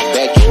on my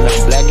back, and I'm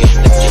black and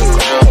fucking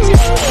crown.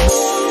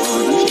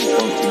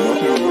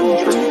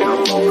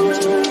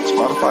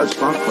 Spotify's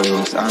front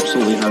playlist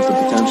absolutely has the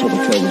potential to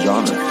kill the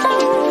genre.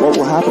 What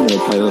will happen to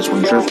the playlist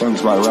when Drift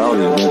Funk's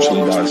virality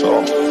eventually dies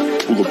off?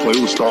 Will the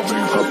playlist stop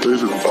being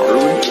updated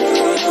entirely?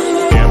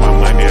 Yeah, my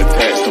money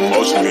attached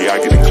emotionally. I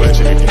get a clutch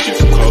and if you get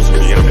too close to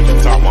me, I'm at the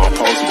top where I'm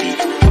supposed to be.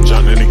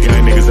 Jumping in the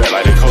game, niggas act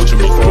like they coaching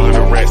me.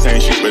 400 rats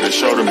ain't shit, but it's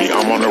shoulder me.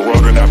 I'm on the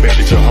road and I bet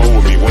that you'll hold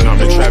with me. When I'm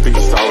in traffic,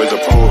 it's always a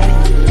pole with me.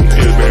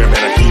 BERRYMANE,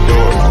 I keep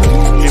doing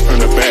me. Hit from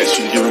the back,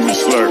 she giving me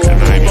slurp,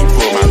 and I ain't even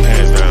pull my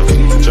pants down.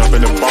 Jump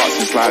in the box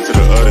and slide to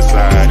the other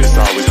side, it's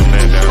always a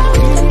man down.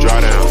 Draw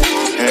down,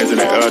 hands in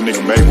the air,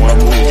 nigga, make one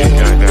move, get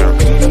gunned down.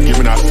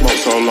 Giving out smoke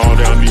so long,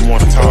 they don't even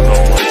wanna talk no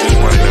more, just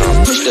run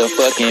down. Push the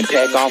fucking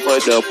pack off of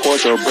the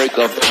porch or break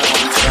a pound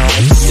down.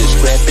 This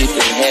rap, if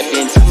it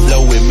happens,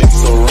 blow it, mix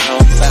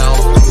around sound.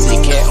 See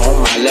cat on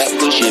my lap,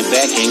 push it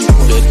back and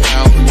go the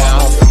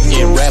down.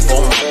 And rap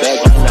on my back,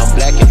 and I'm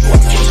black and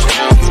fucking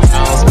down.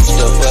 Push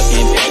the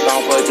fucking pack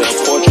off of the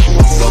porch or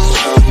break a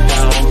pound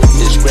down.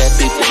 This rap,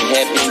 if it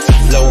happens,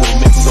 blow it,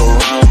 mix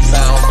around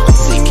sound.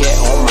 See cat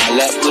on my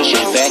lap, push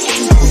it back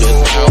and go the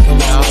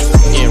down.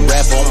 And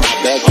rap on my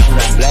back, and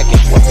I'm black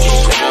and fucking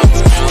down.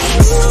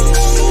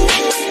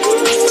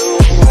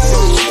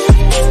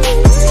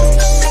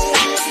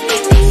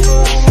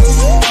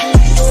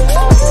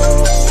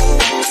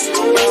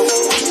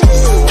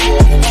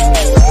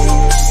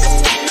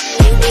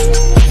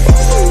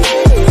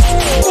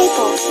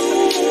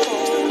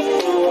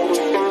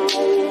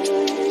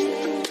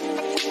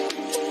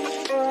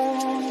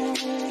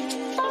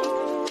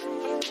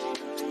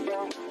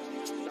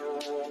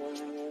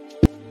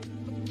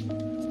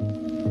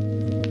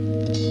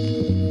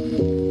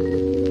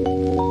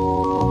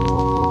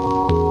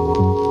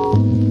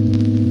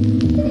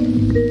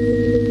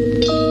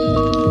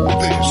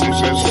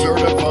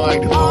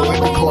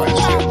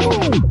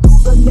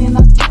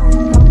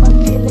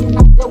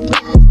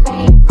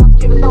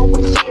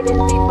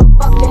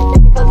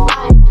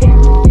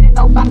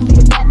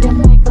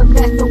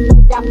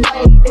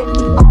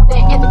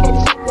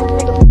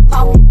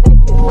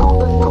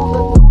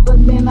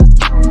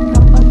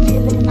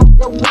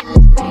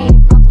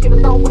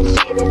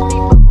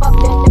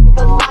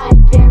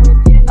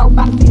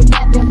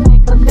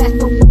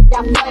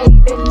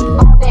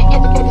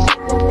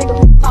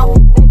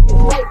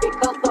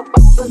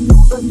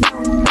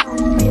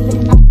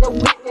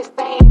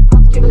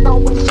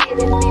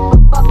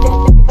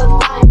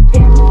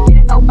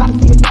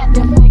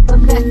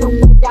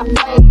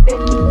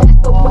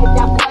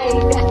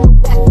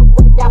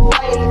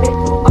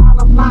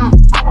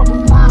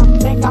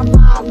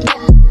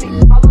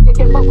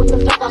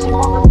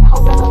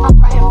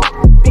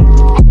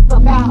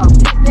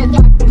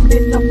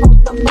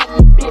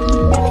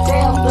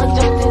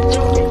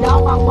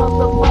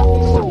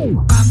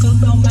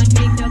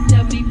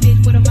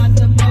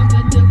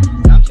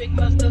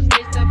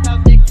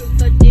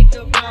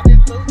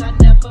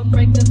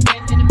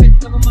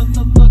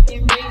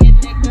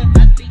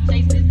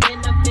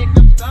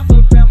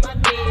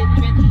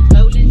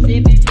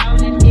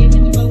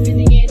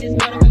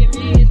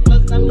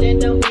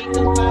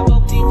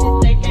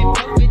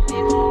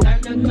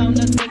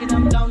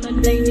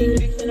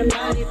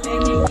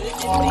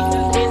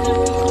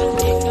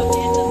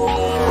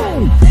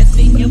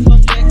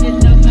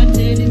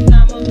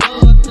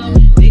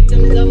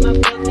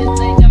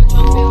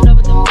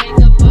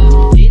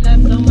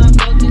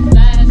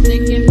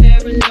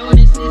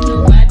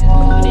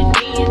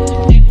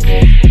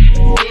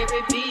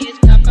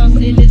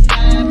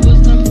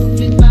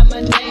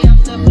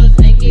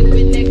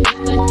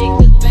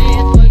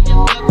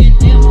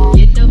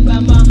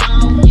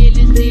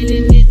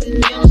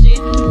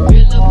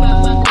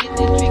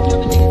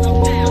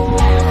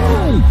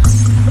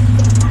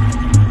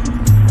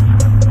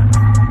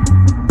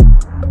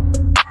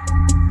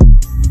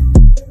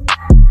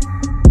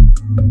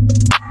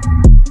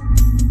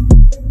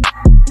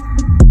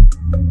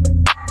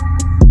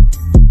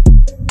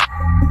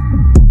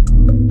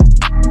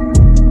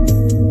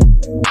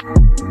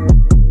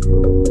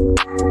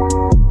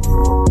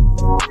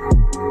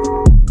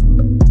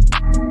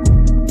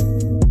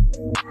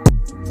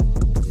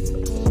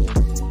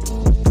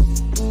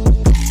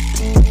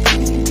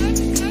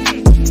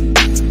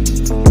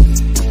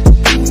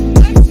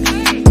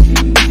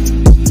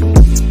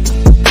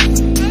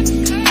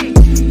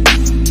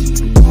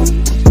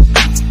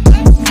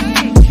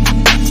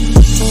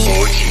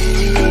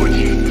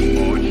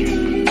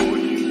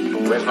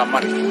 Where's my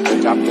money?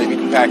 I'm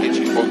leaving the package.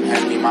 You're supposed to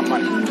hand me my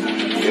money.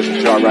 Here's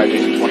a jar right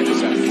here,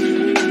 20%.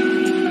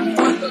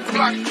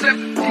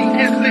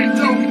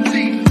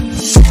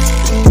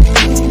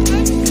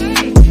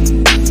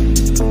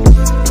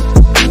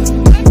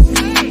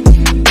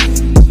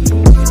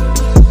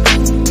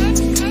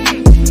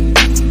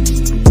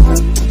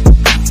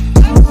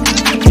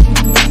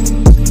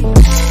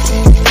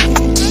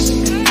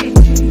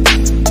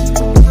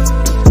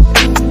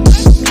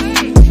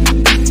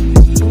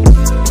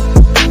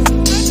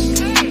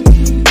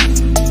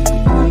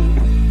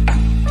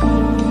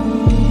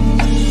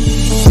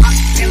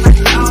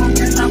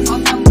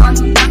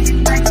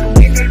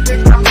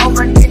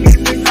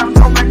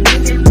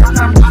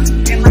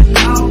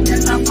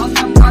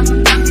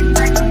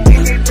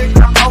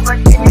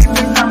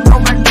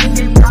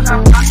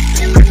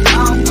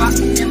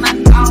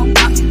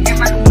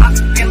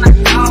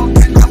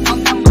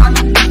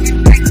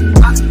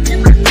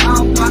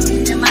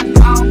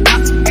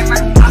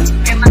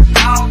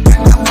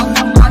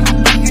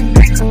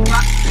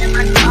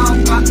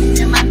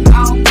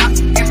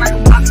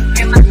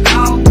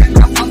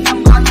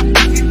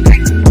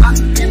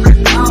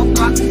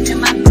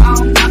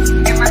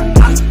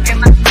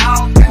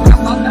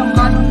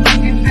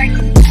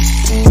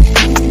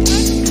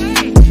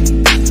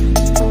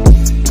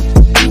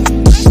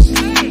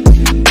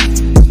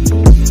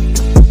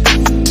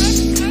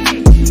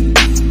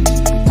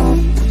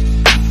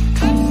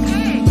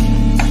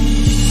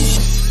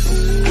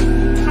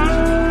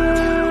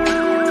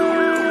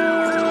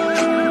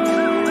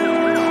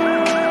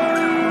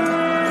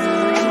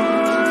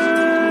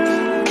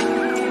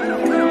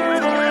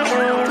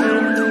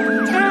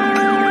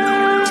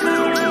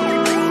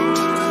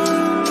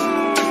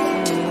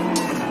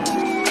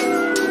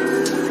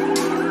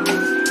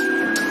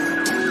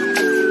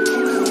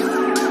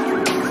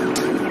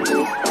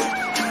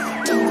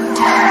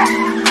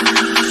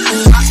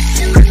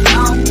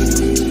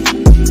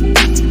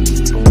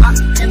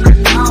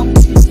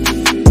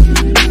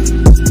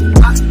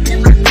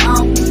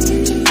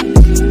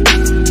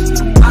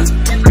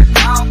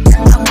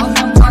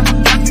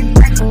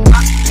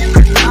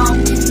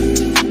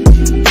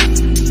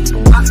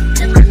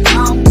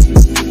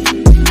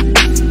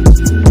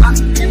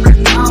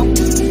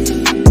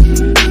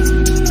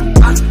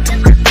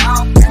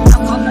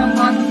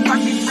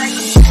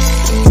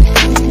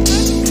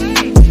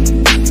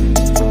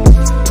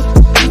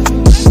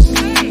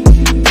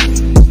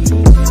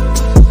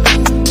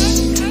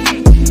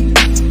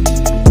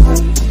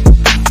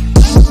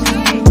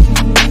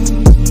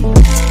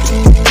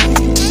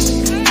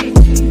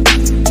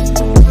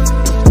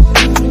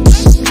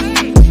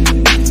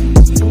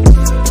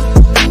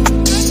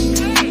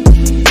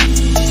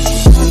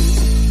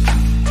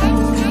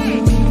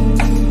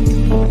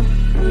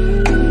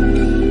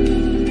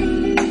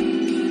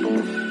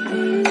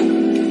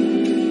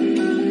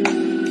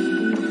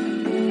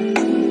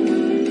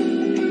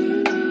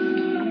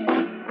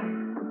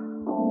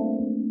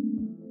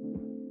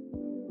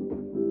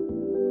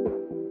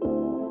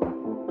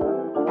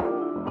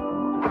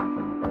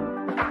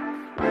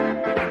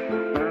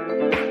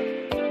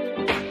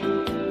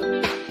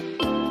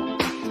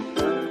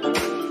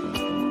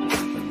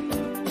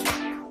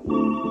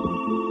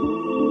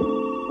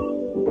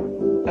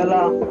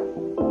 Hello?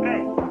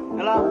 Hey.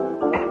 Hello?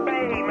 It's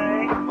Baby,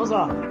 man. What's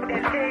up? Put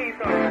that cheese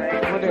on,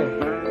 man. What that?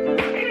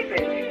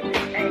 Anything.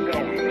 Ain't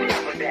gonna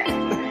fuck with that.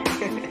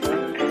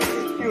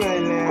 You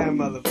ain't lying,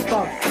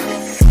 motherfucker.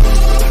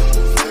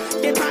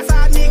 ¿Qué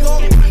pasa, amigo?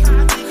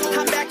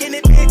 I'm back in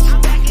it, bitch.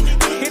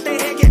 Hit the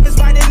head, get this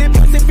right in that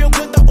pussy. Feel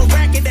good, throw a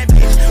rack in that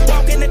bitch.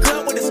 Walk in the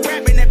club with a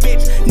scrap in that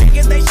bitch.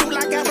 Niggas, they shoot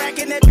like I rack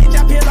in that bitch.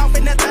 I peel off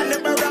in the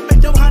Thunderbird up in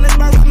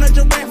Johannesburg. I'm the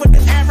giraffe with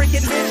the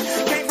African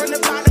bitch. Came from the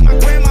bottom, my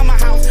grandmama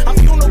house. I'm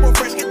funeral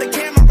fresh, get the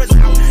cameras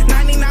out.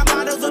 99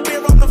 bottles of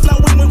beer on the floor.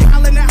 We went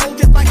wildin' that hoe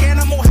just like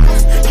Animal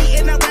House.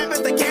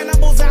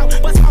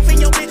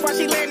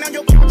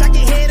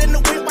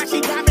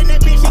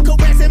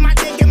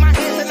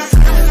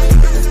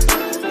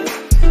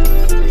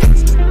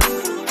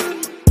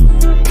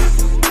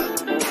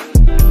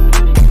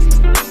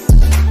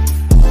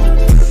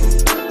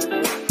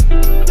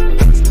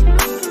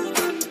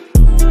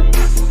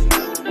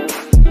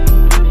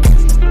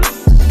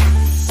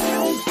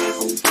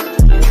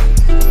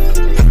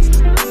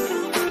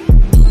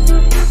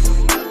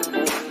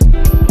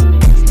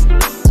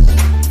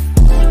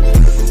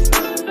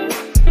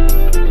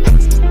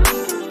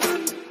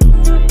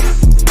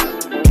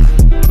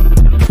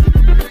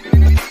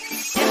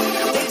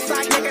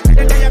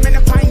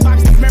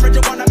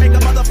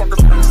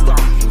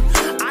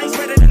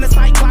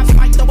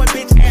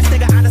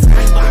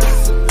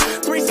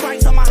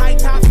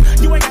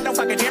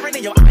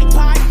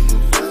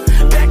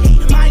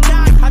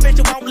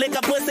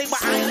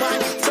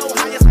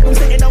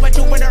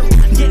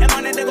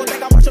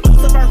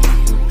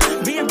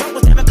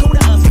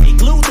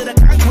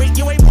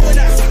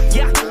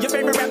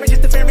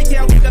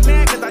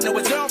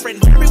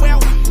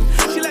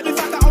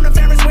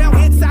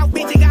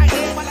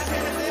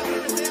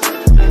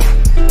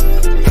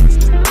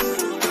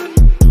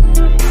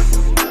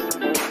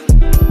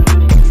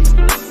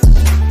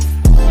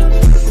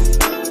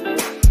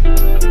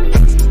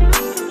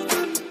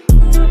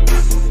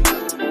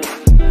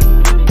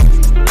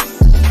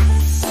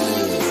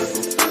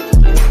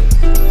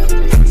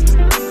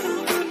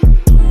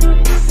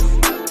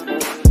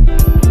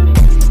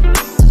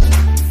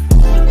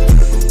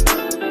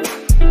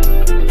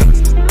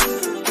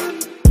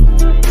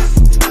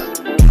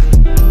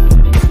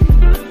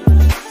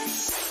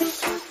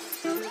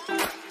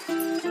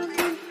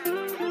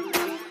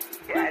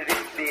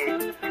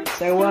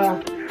 Say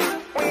what? Say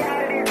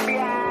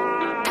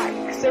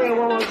it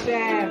one more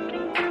time.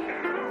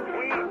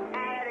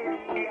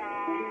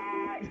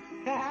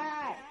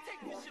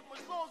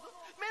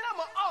 Man, I'm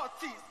an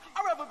artist.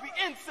 I'd rather be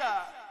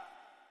inside.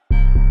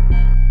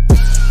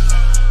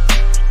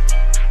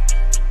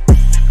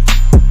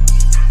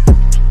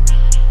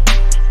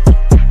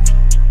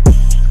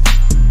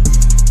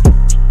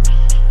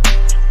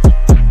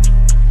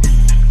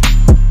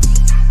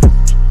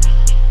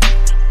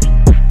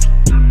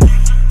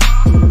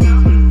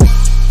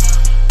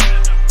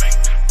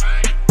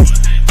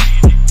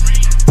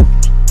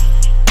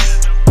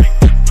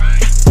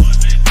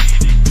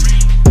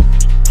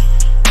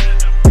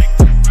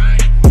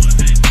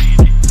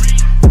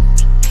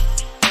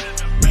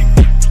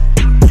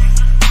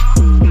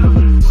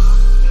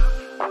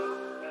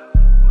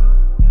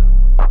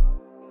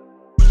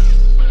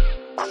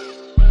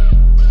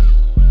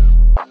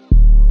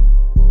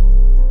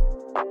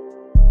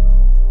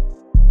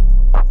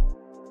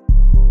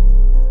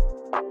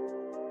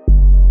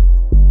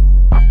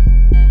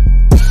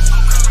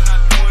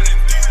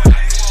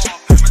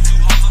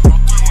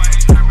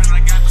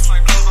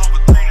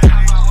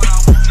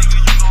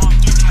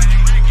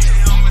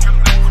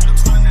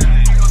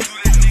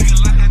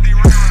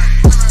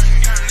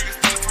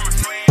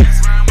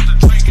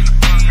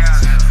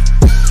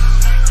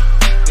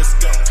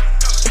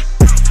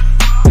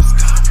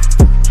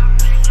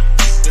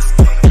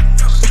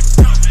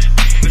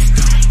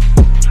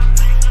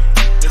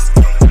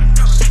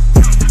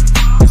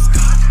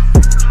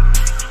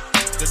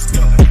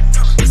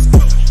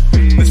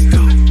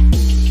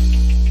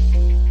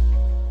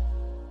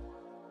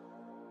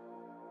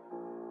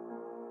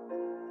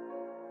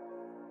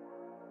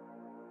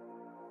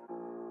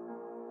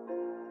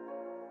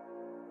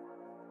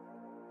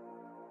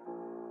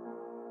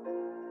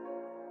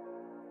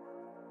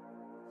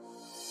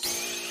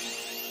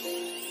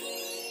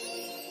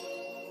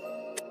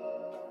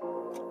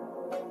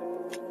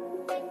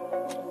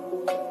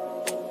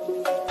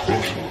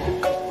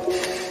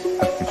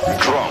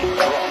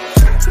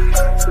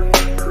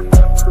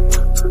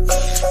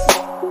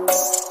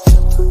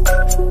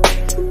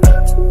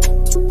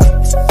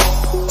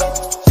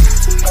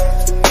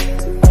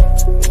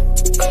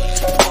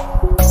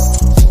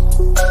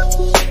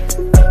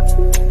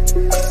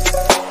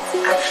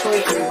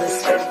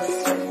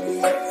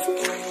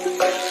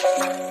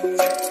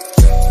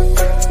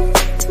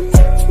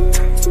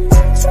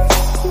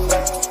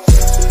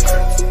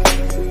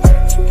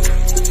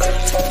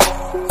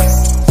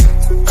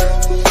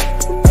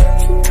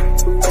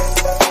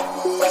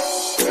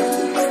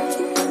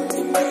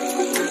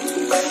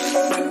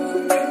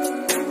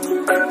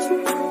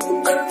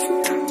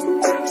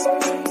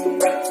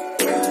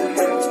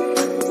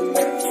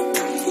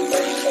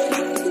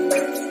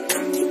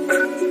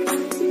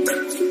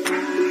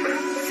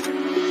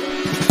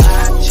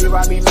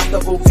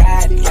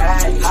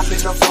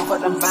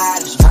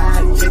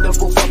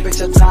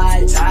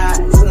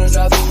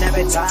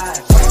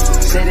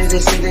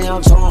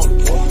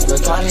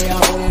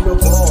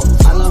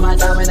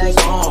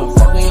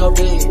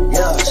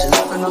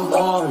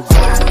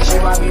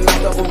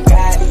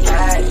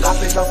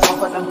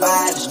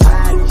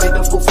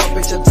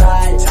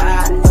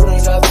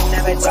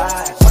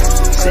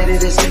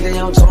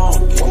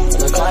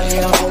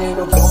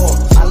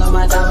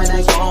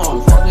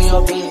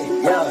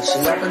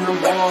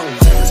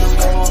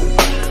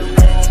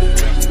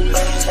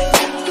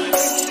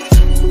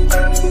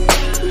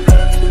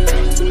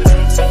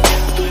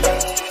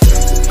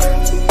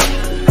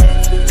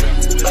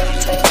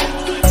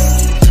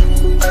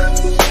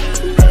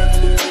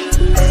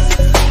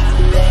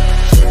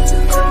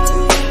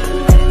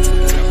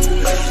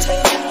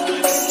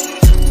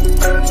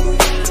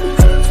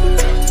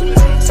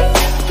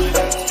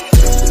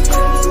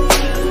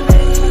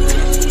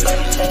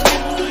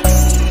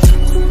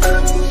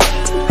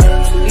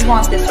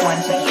 want this one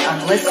to be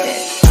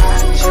unlisted.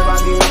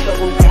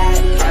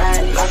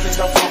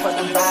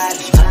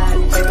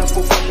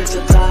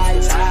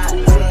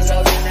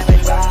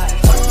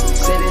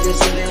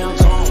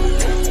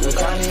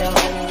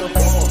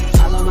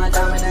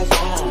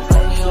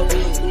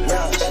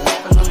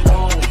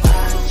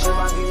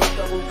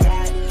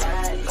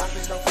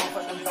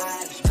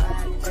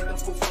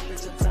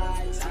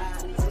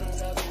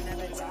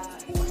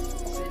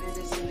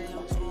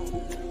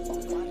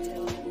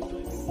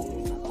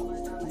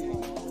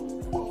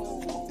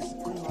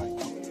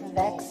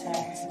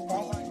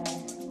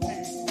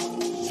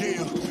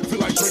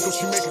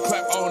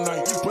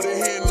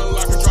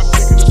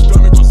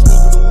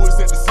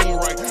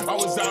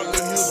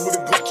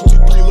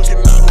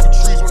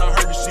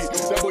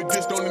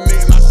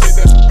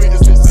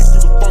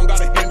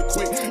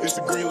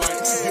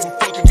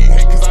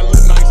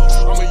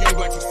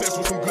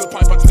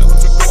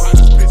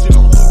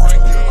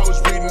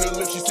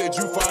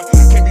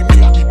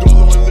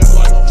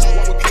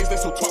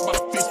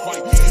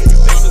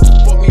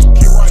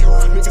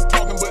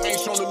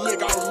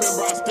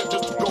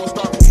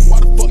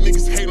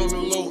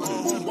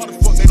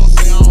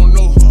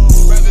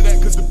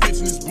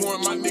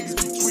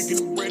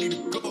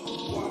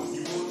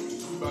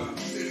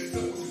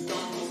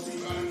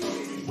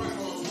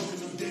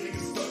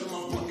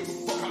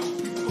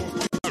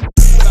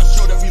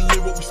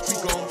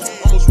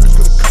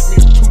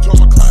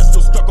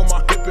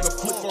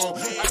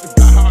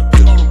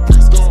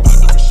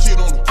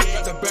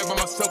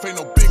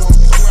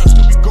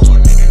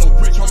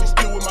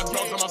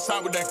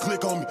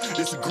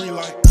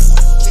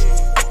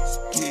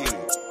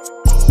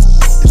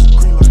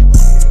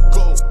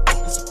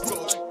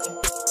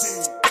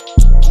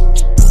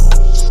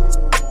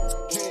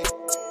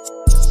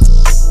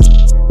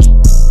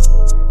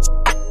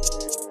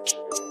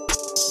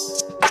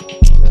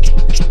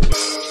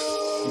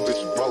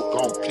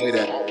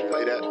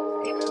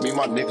 Me and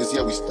my niggas,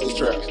 yeah, we stay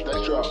strapped.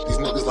 These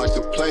niggas like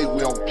to play, we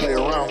don't play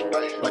around.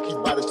 Like you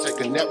about to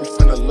take a nap, we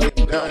finna lay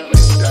down.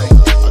 Hey,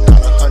 I got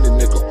 100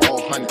 nigga,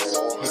 all hundreds.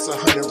 It's a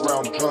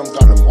 100-round drum,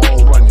 got them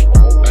all running.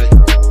 Hey,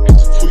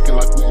 it's tweaking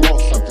like we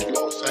lost something.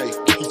 Hey,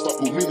 you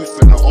fuck with me, we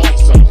finna off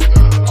something.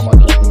 I'ma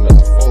drop another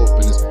 4 up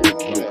in this big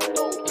blue.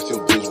 That's your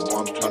bitch, boy,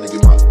 I'm trying to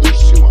get my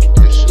issue.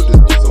 Put this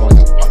bitch on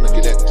your partner,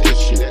 get that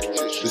tissue.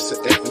 This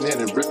an F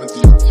and ripping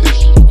through your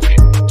tissue.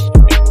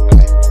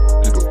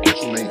 Nigga, what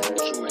you mean?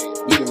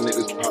 We them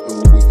niggas poppin'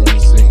 when we on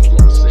the scene.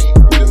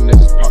 We them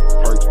niggas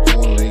poppin' perks,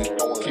 doing lean.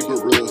 Keep it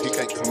real, he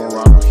can't come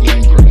around, he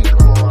ain't green.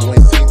 You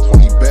ain't seen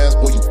 20 bands,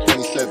 boy, you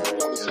 27.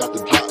 Got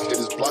the drop, hit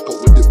his block up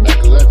with the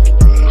Mac 11.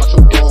 Hot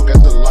your dog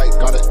at the light,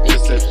 got an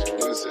interception.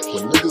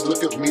 When niggas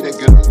look at me, they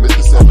get a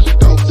misconception.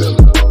 Dope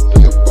dealer,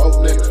 you a broke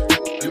nigga.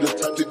 You the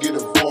type to get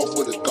involved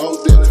with a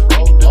gold dealer.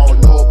 I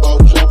don't know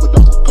about you, but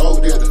I'm a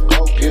go-getter.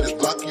 Get his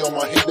blocky on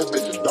my head, that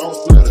bitch and don't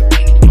split it.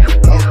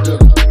 Dope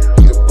dealer,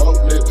 you a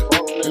broke nigga.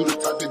 You the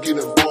type to get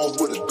involved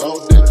with a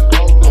gold dealer.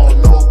 I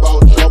don't know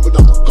about you, but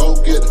I'm a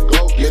go-getter.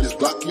 Get his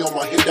blocky on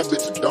my head, that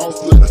bitch and don't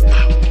split it.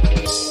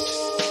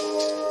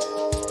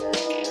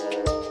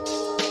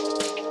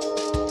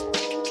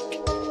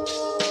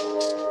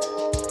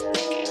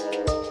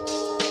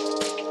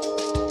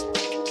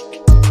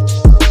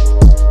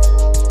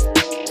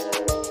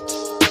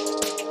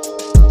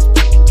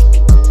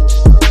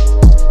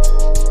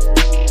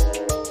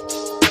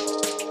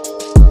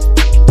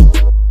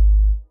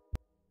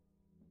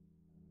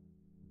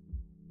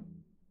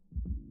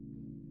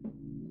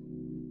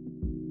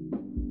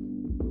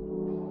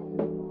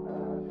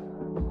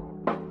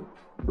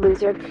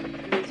 Loser.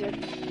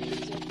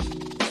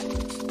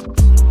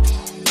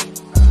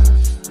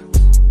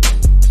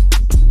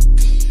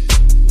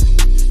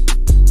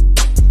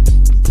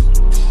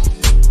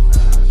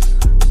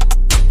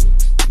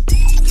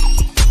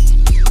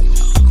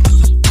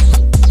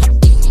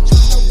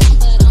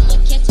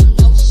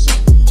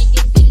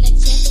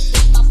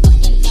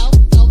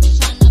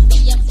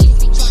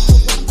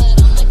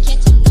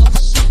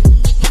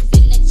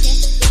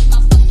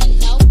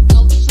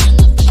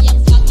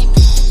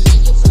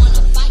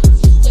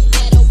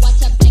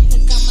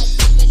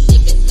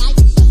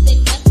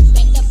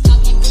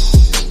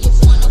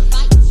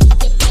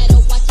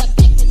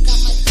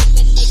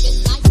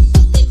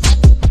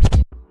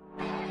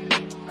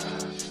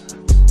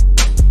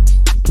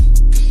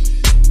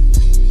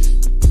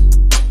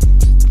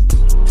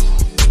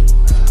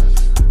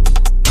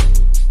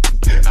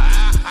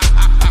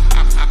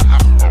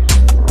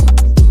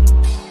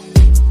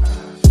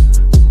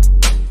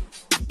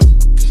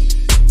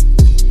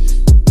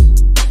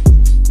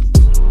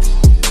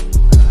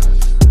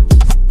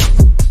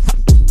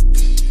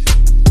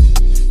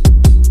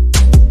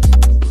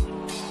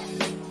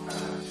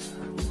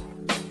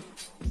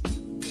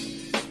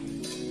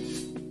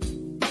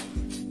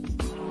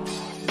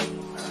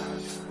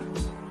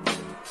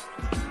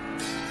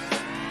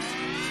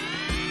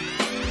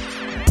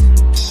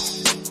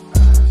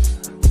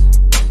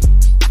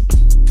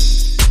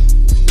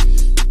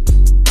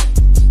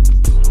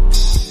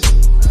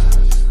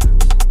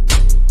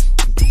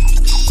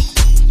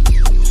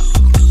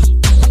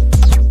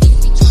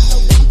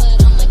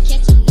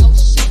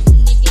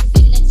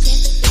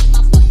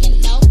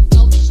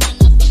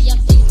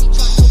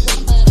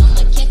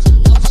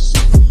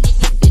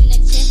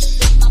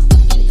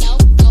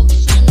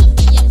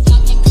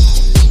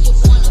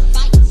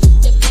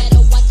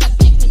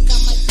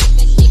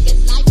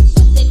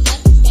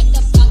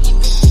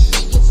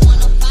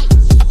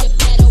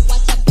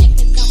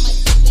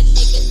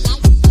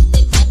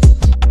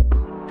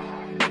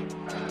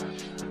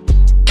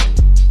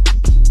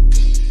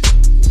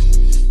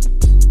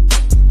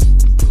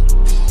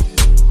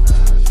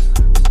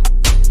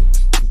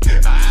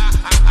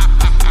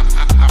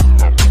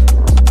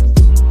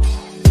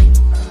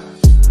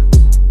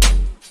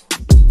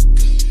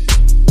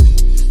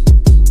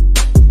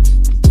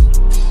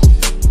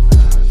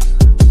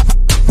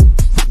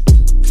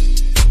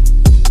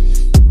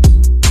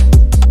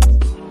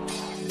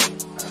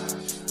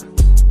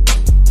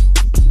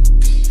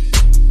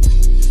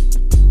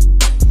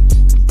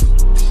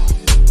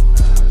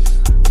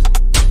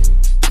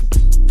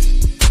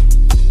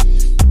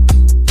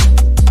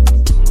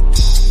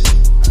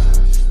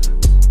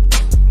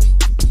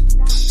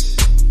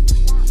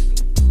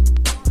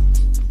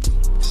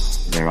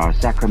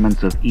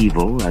 sacraments of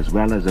evil as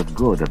well as of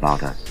good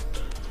about us,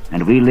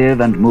 and we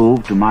live and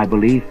move to my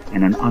belief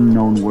in an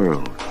unknown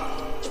world,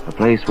 a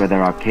place where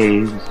there are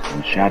caves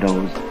and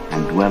shadows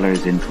and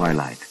dwellers in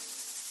twilight.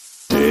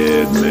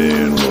 Dead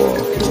man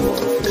walking.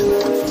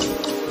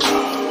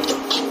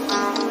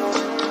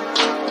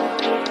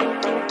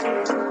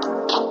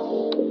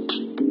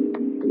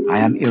 I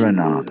am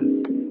Iranon,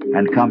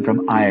 and come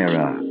from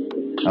Ira,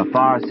 a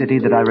far city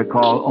that I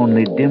recall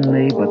only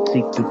dimly but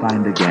seek to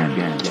find again.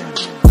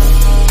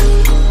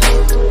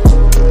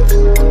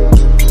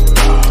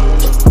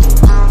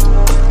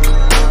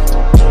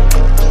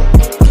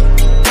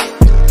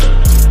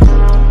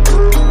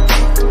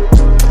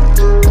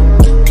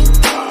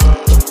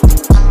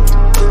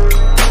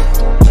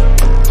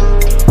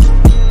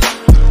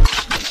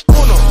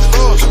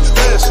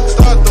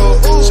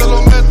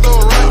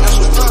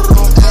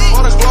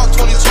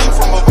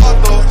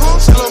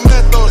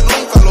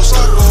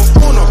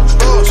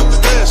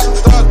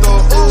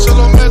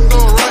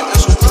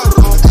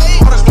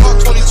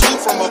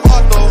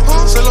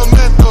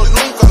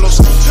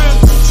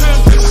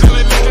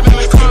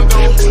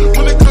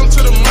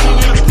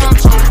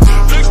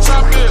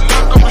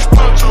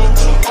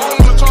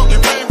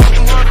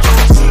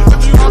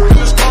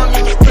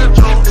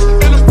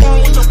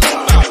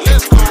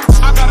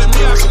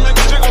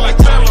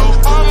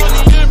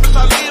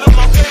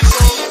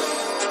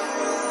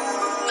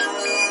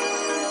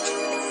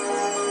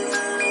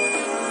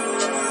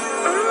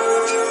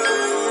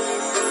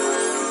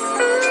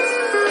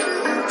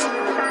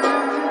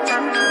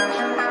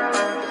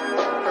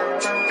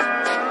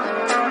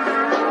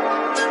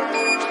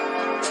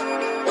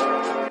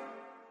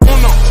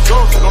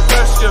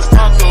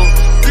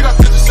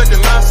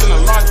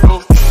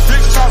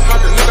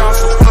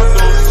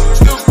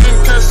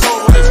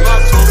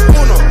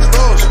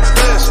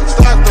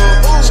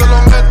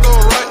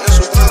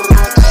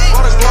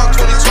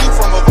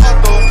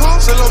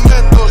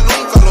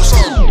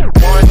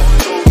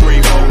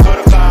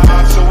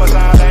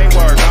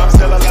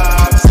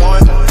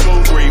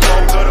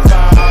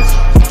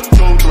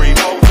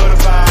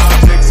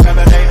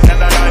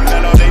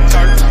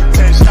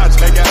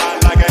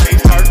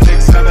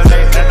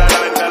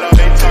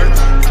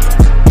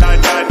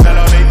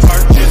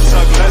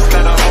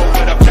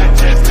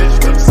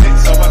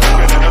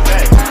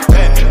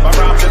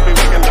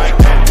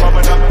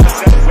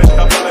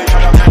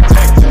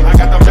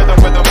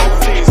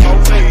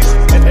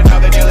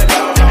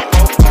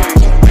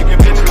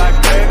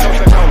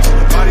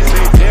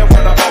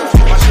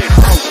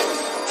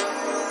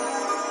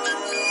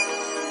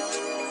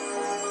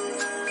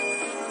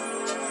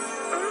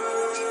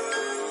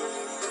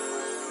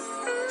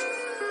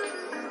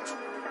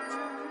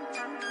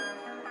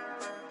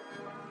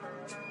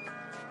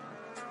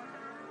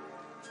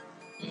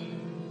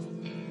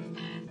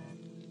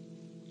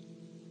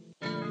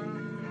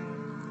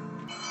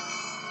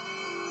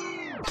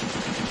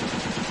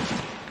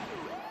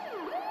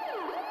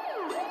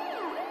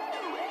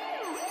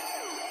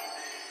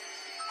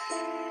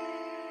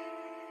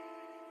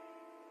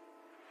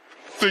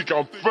 think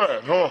I'm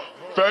fat, huh?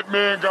 Fat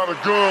man got a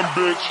gun,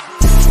 bitch.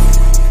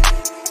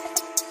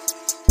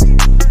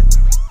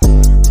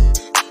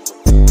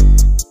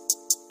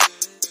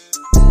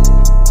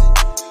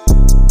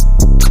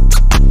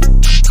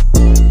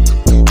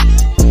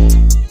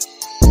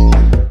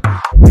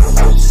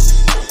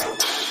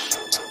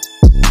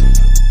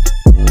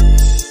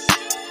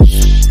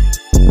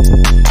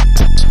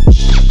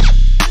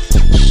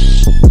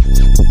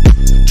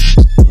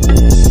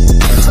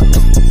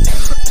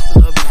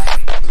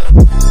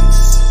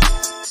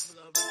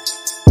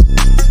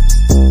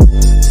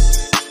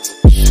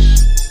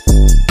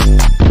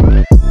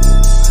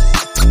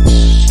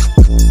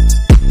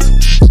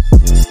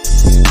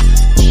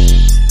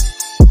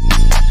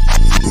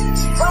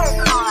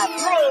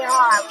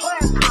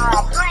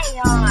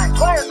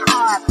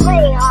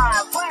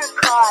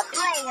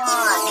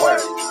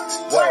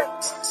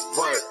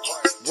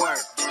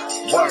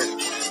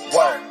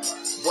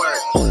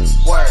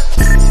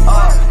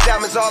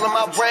 Diamonds all in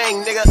my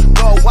brain, nigga.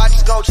 Gold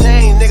watches, gold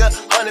chain, nigga.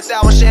 100,000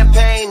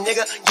 champagne,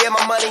 nigga. Yeah,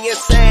 my money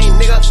insane,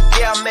 nigga.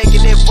 Yeah, I'm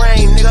making it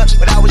rain, nigga.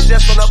 But I was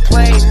just on a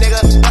plane, nigga.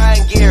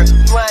 Flying gear,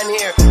 flying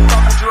here.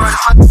 Fucking Jordan,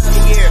 I'm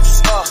here.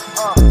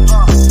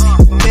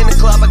 I'm in the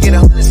club, I get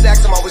 100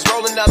 stacks. I'm always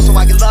rolling up, so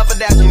I get love for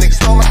that. Them niggas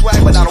stole my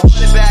swag, but I don't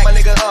want it back, my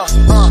nigga.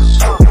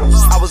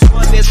 I was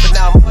on this, but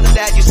now I'm on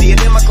that. You see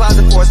it in my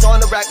closet, before it's on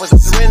the rack. Was up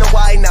there in the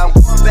white, now I'm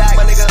going back,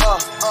 my nigga.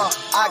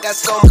 I got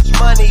so much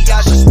money,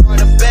 I should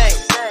start a bank.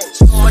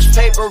 So much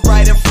paper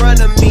right in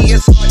front of me,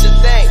 it's hard to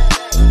think.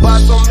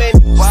 Bought so many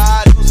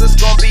bottles, it's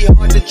gonna be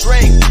hard to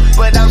drink.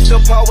 But I'm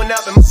still pulling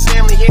up, and my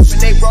family here,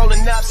 and they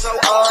rolling up, so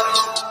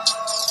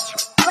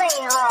play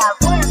hard,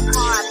 work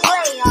hard,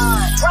 play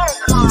hard, work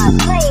hard,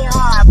 play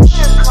hard,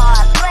 work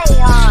hard, play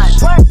hard,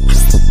 work,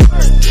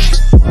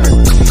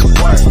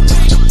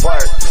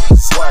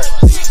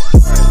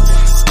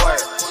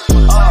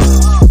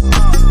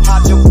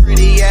 Hop your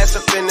pretty ass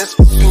up in this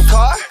fucking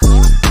car.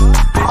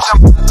 Bitch,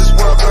 I'm out this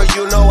world, girl,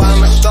 you know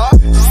I'm a star.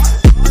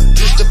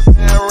 Used to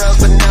buy around,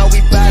 but now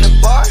we buy the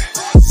bar.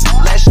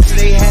 Last year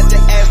they had to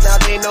ask, now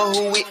they know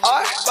who we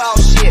are. Ball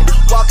shit,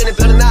 walk in the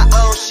building, I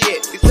own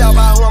shit. You tell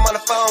by who I'm on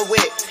the phone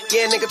with.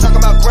 Yeah, nigga talking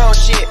about grown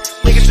shit.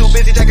 Nigga too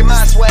busy taking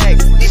my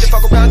swag. Need to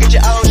fuck around, get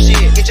your own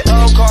shit. Get your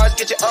own cars,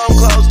 get your own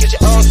clothes, get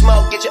your own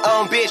smoke, get your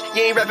own bitch.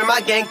 You ain't reppin'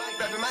 my gang.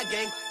 Reppin' my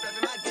gang.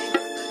 Reppin' my gang.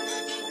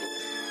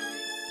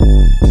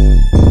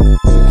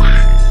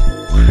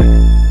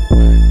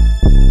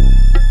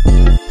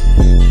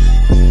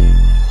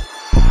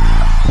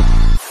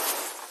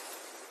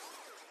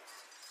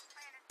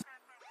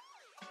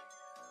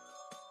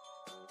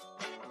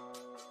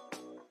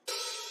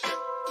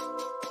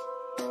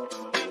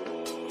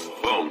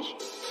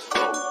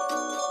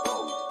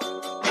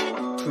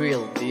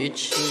 Real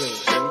bitch.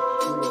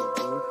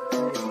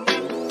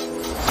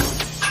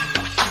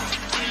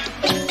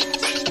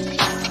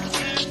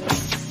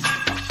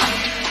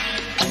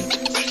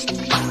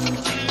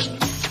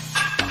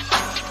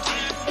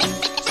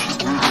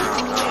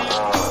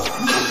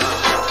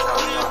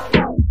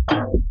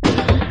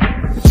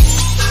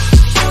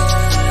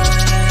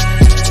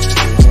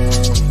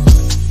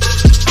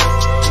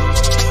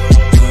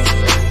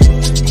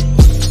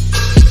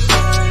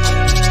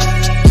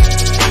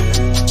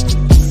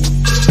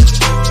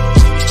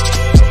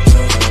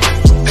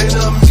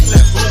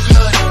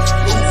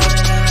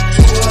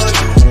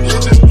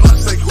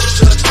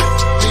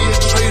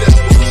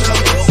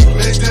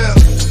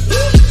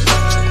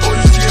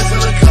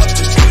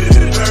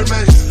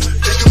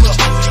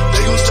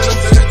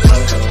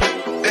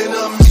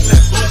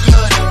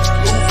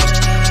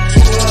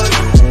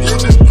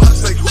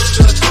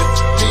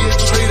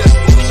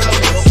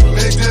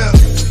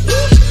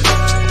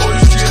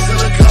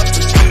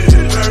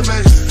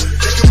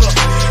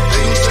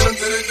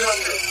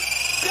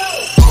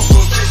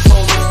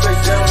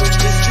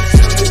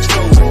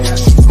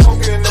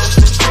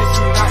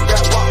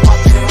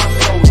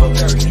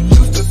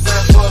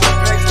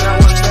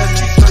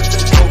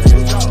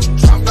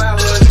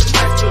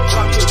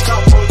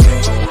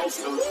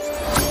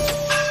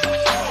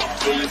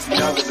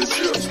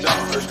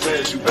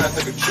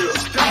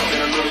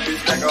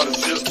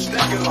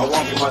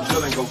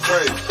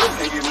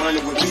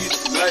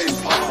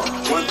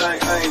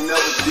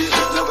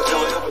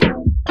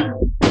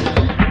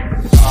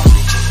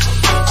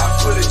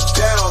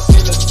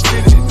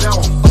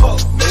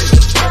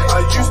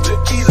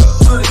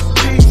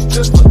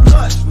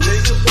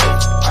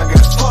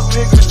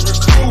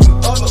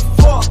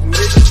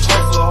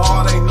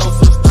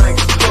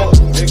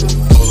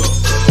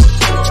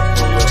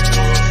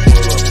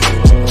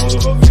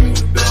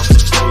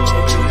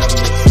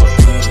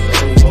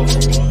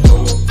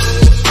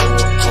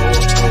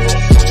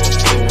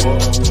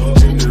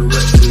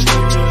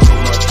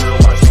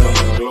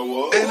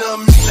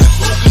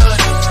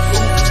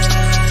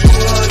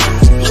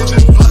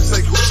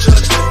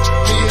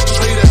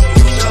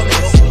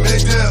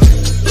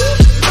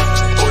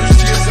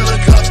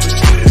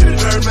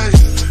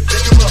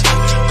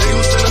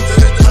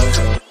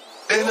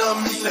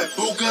 That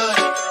Bugan,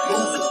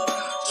 move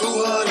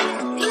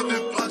 200, flip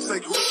it.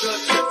 like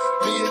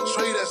KRUSHA. Me and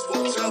Trey, that's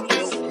what's up.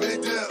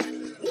 Mid down.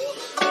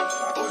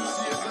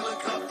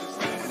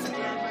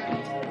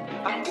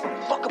 I don't give a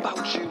fuck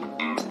about you.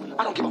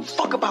 I don't give a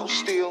fuck about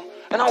Steel.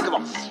 And I don't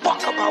give a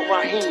fuck about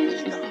Raheem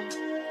either.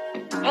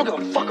 I don't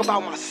give a fuck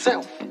about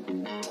myself.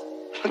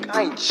 Look,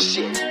 I ain't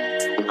shit.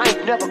 I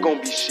ain't never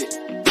gonna be shit.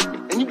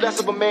 And you less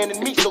of a man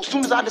than me, so as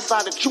soon as I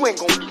decide that you ain't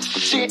gonna be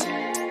shit,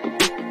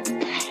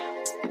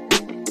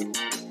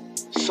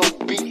 so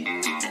be it.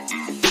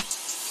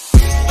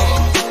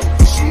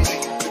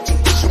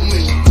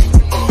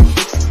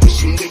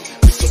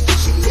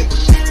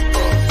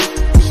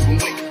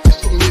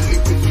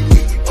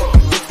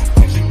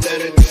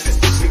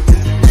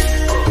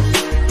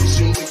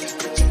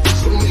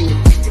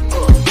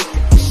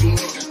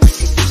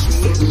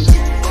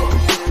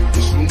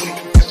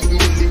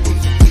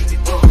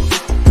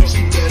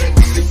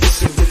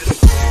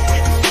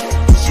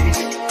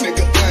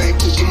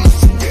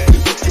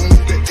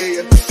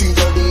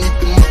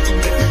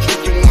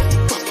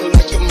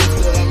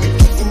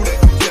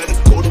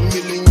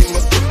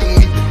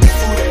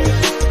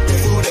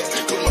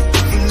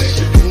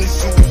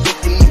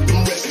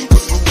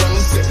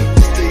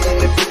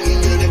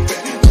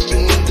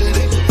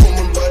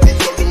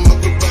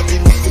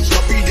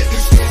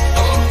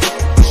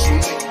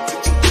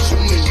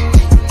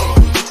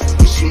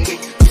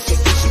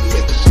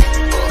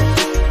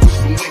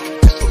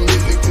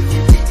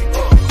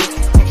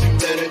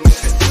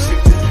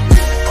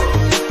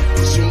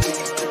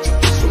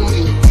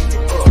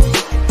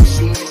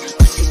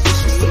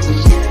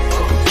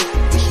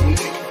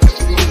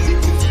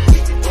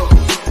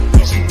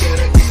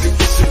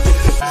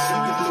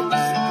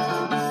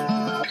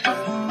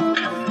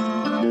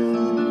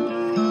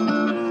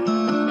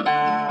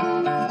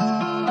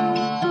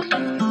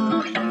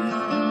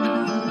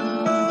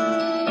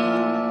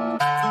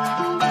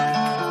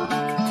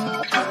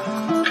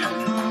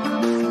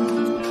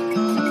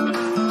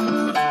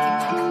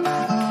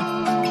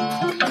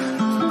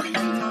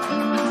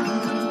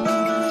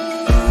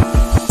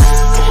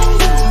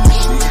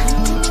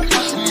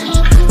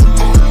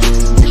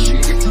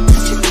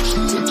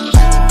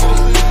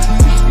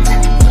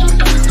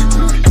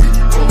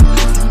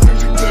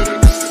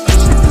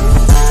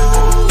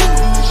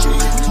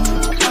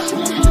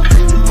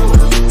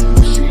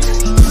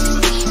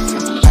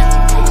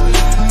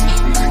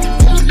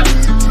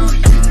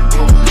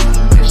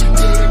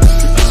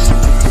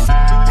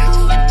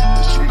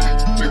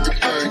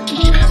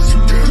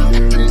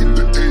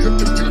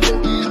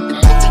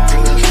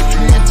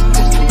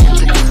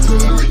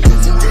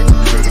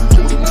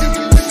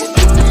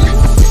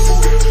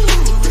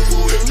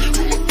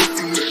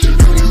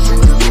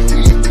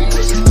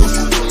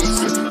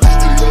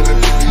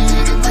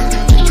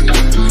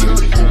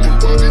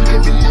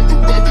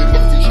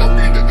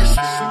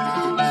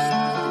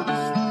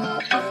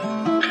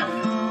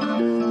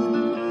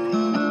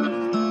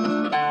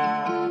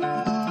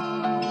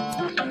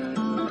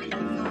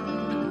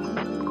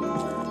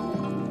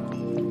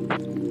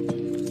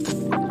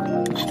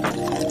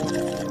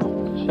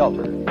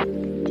 Shelter.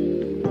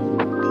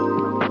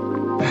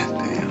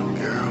 Damn,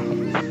 girl.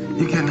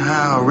 You getting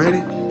high already?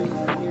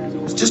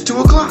 It's just 2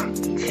 o'clock.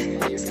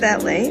 It's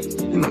that late?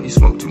 You know you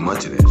smoke too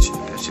much of that shit.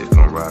 That shit's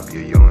gonna rob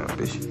you of your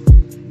ambition.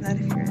 Not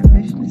if your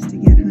ambition is to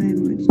get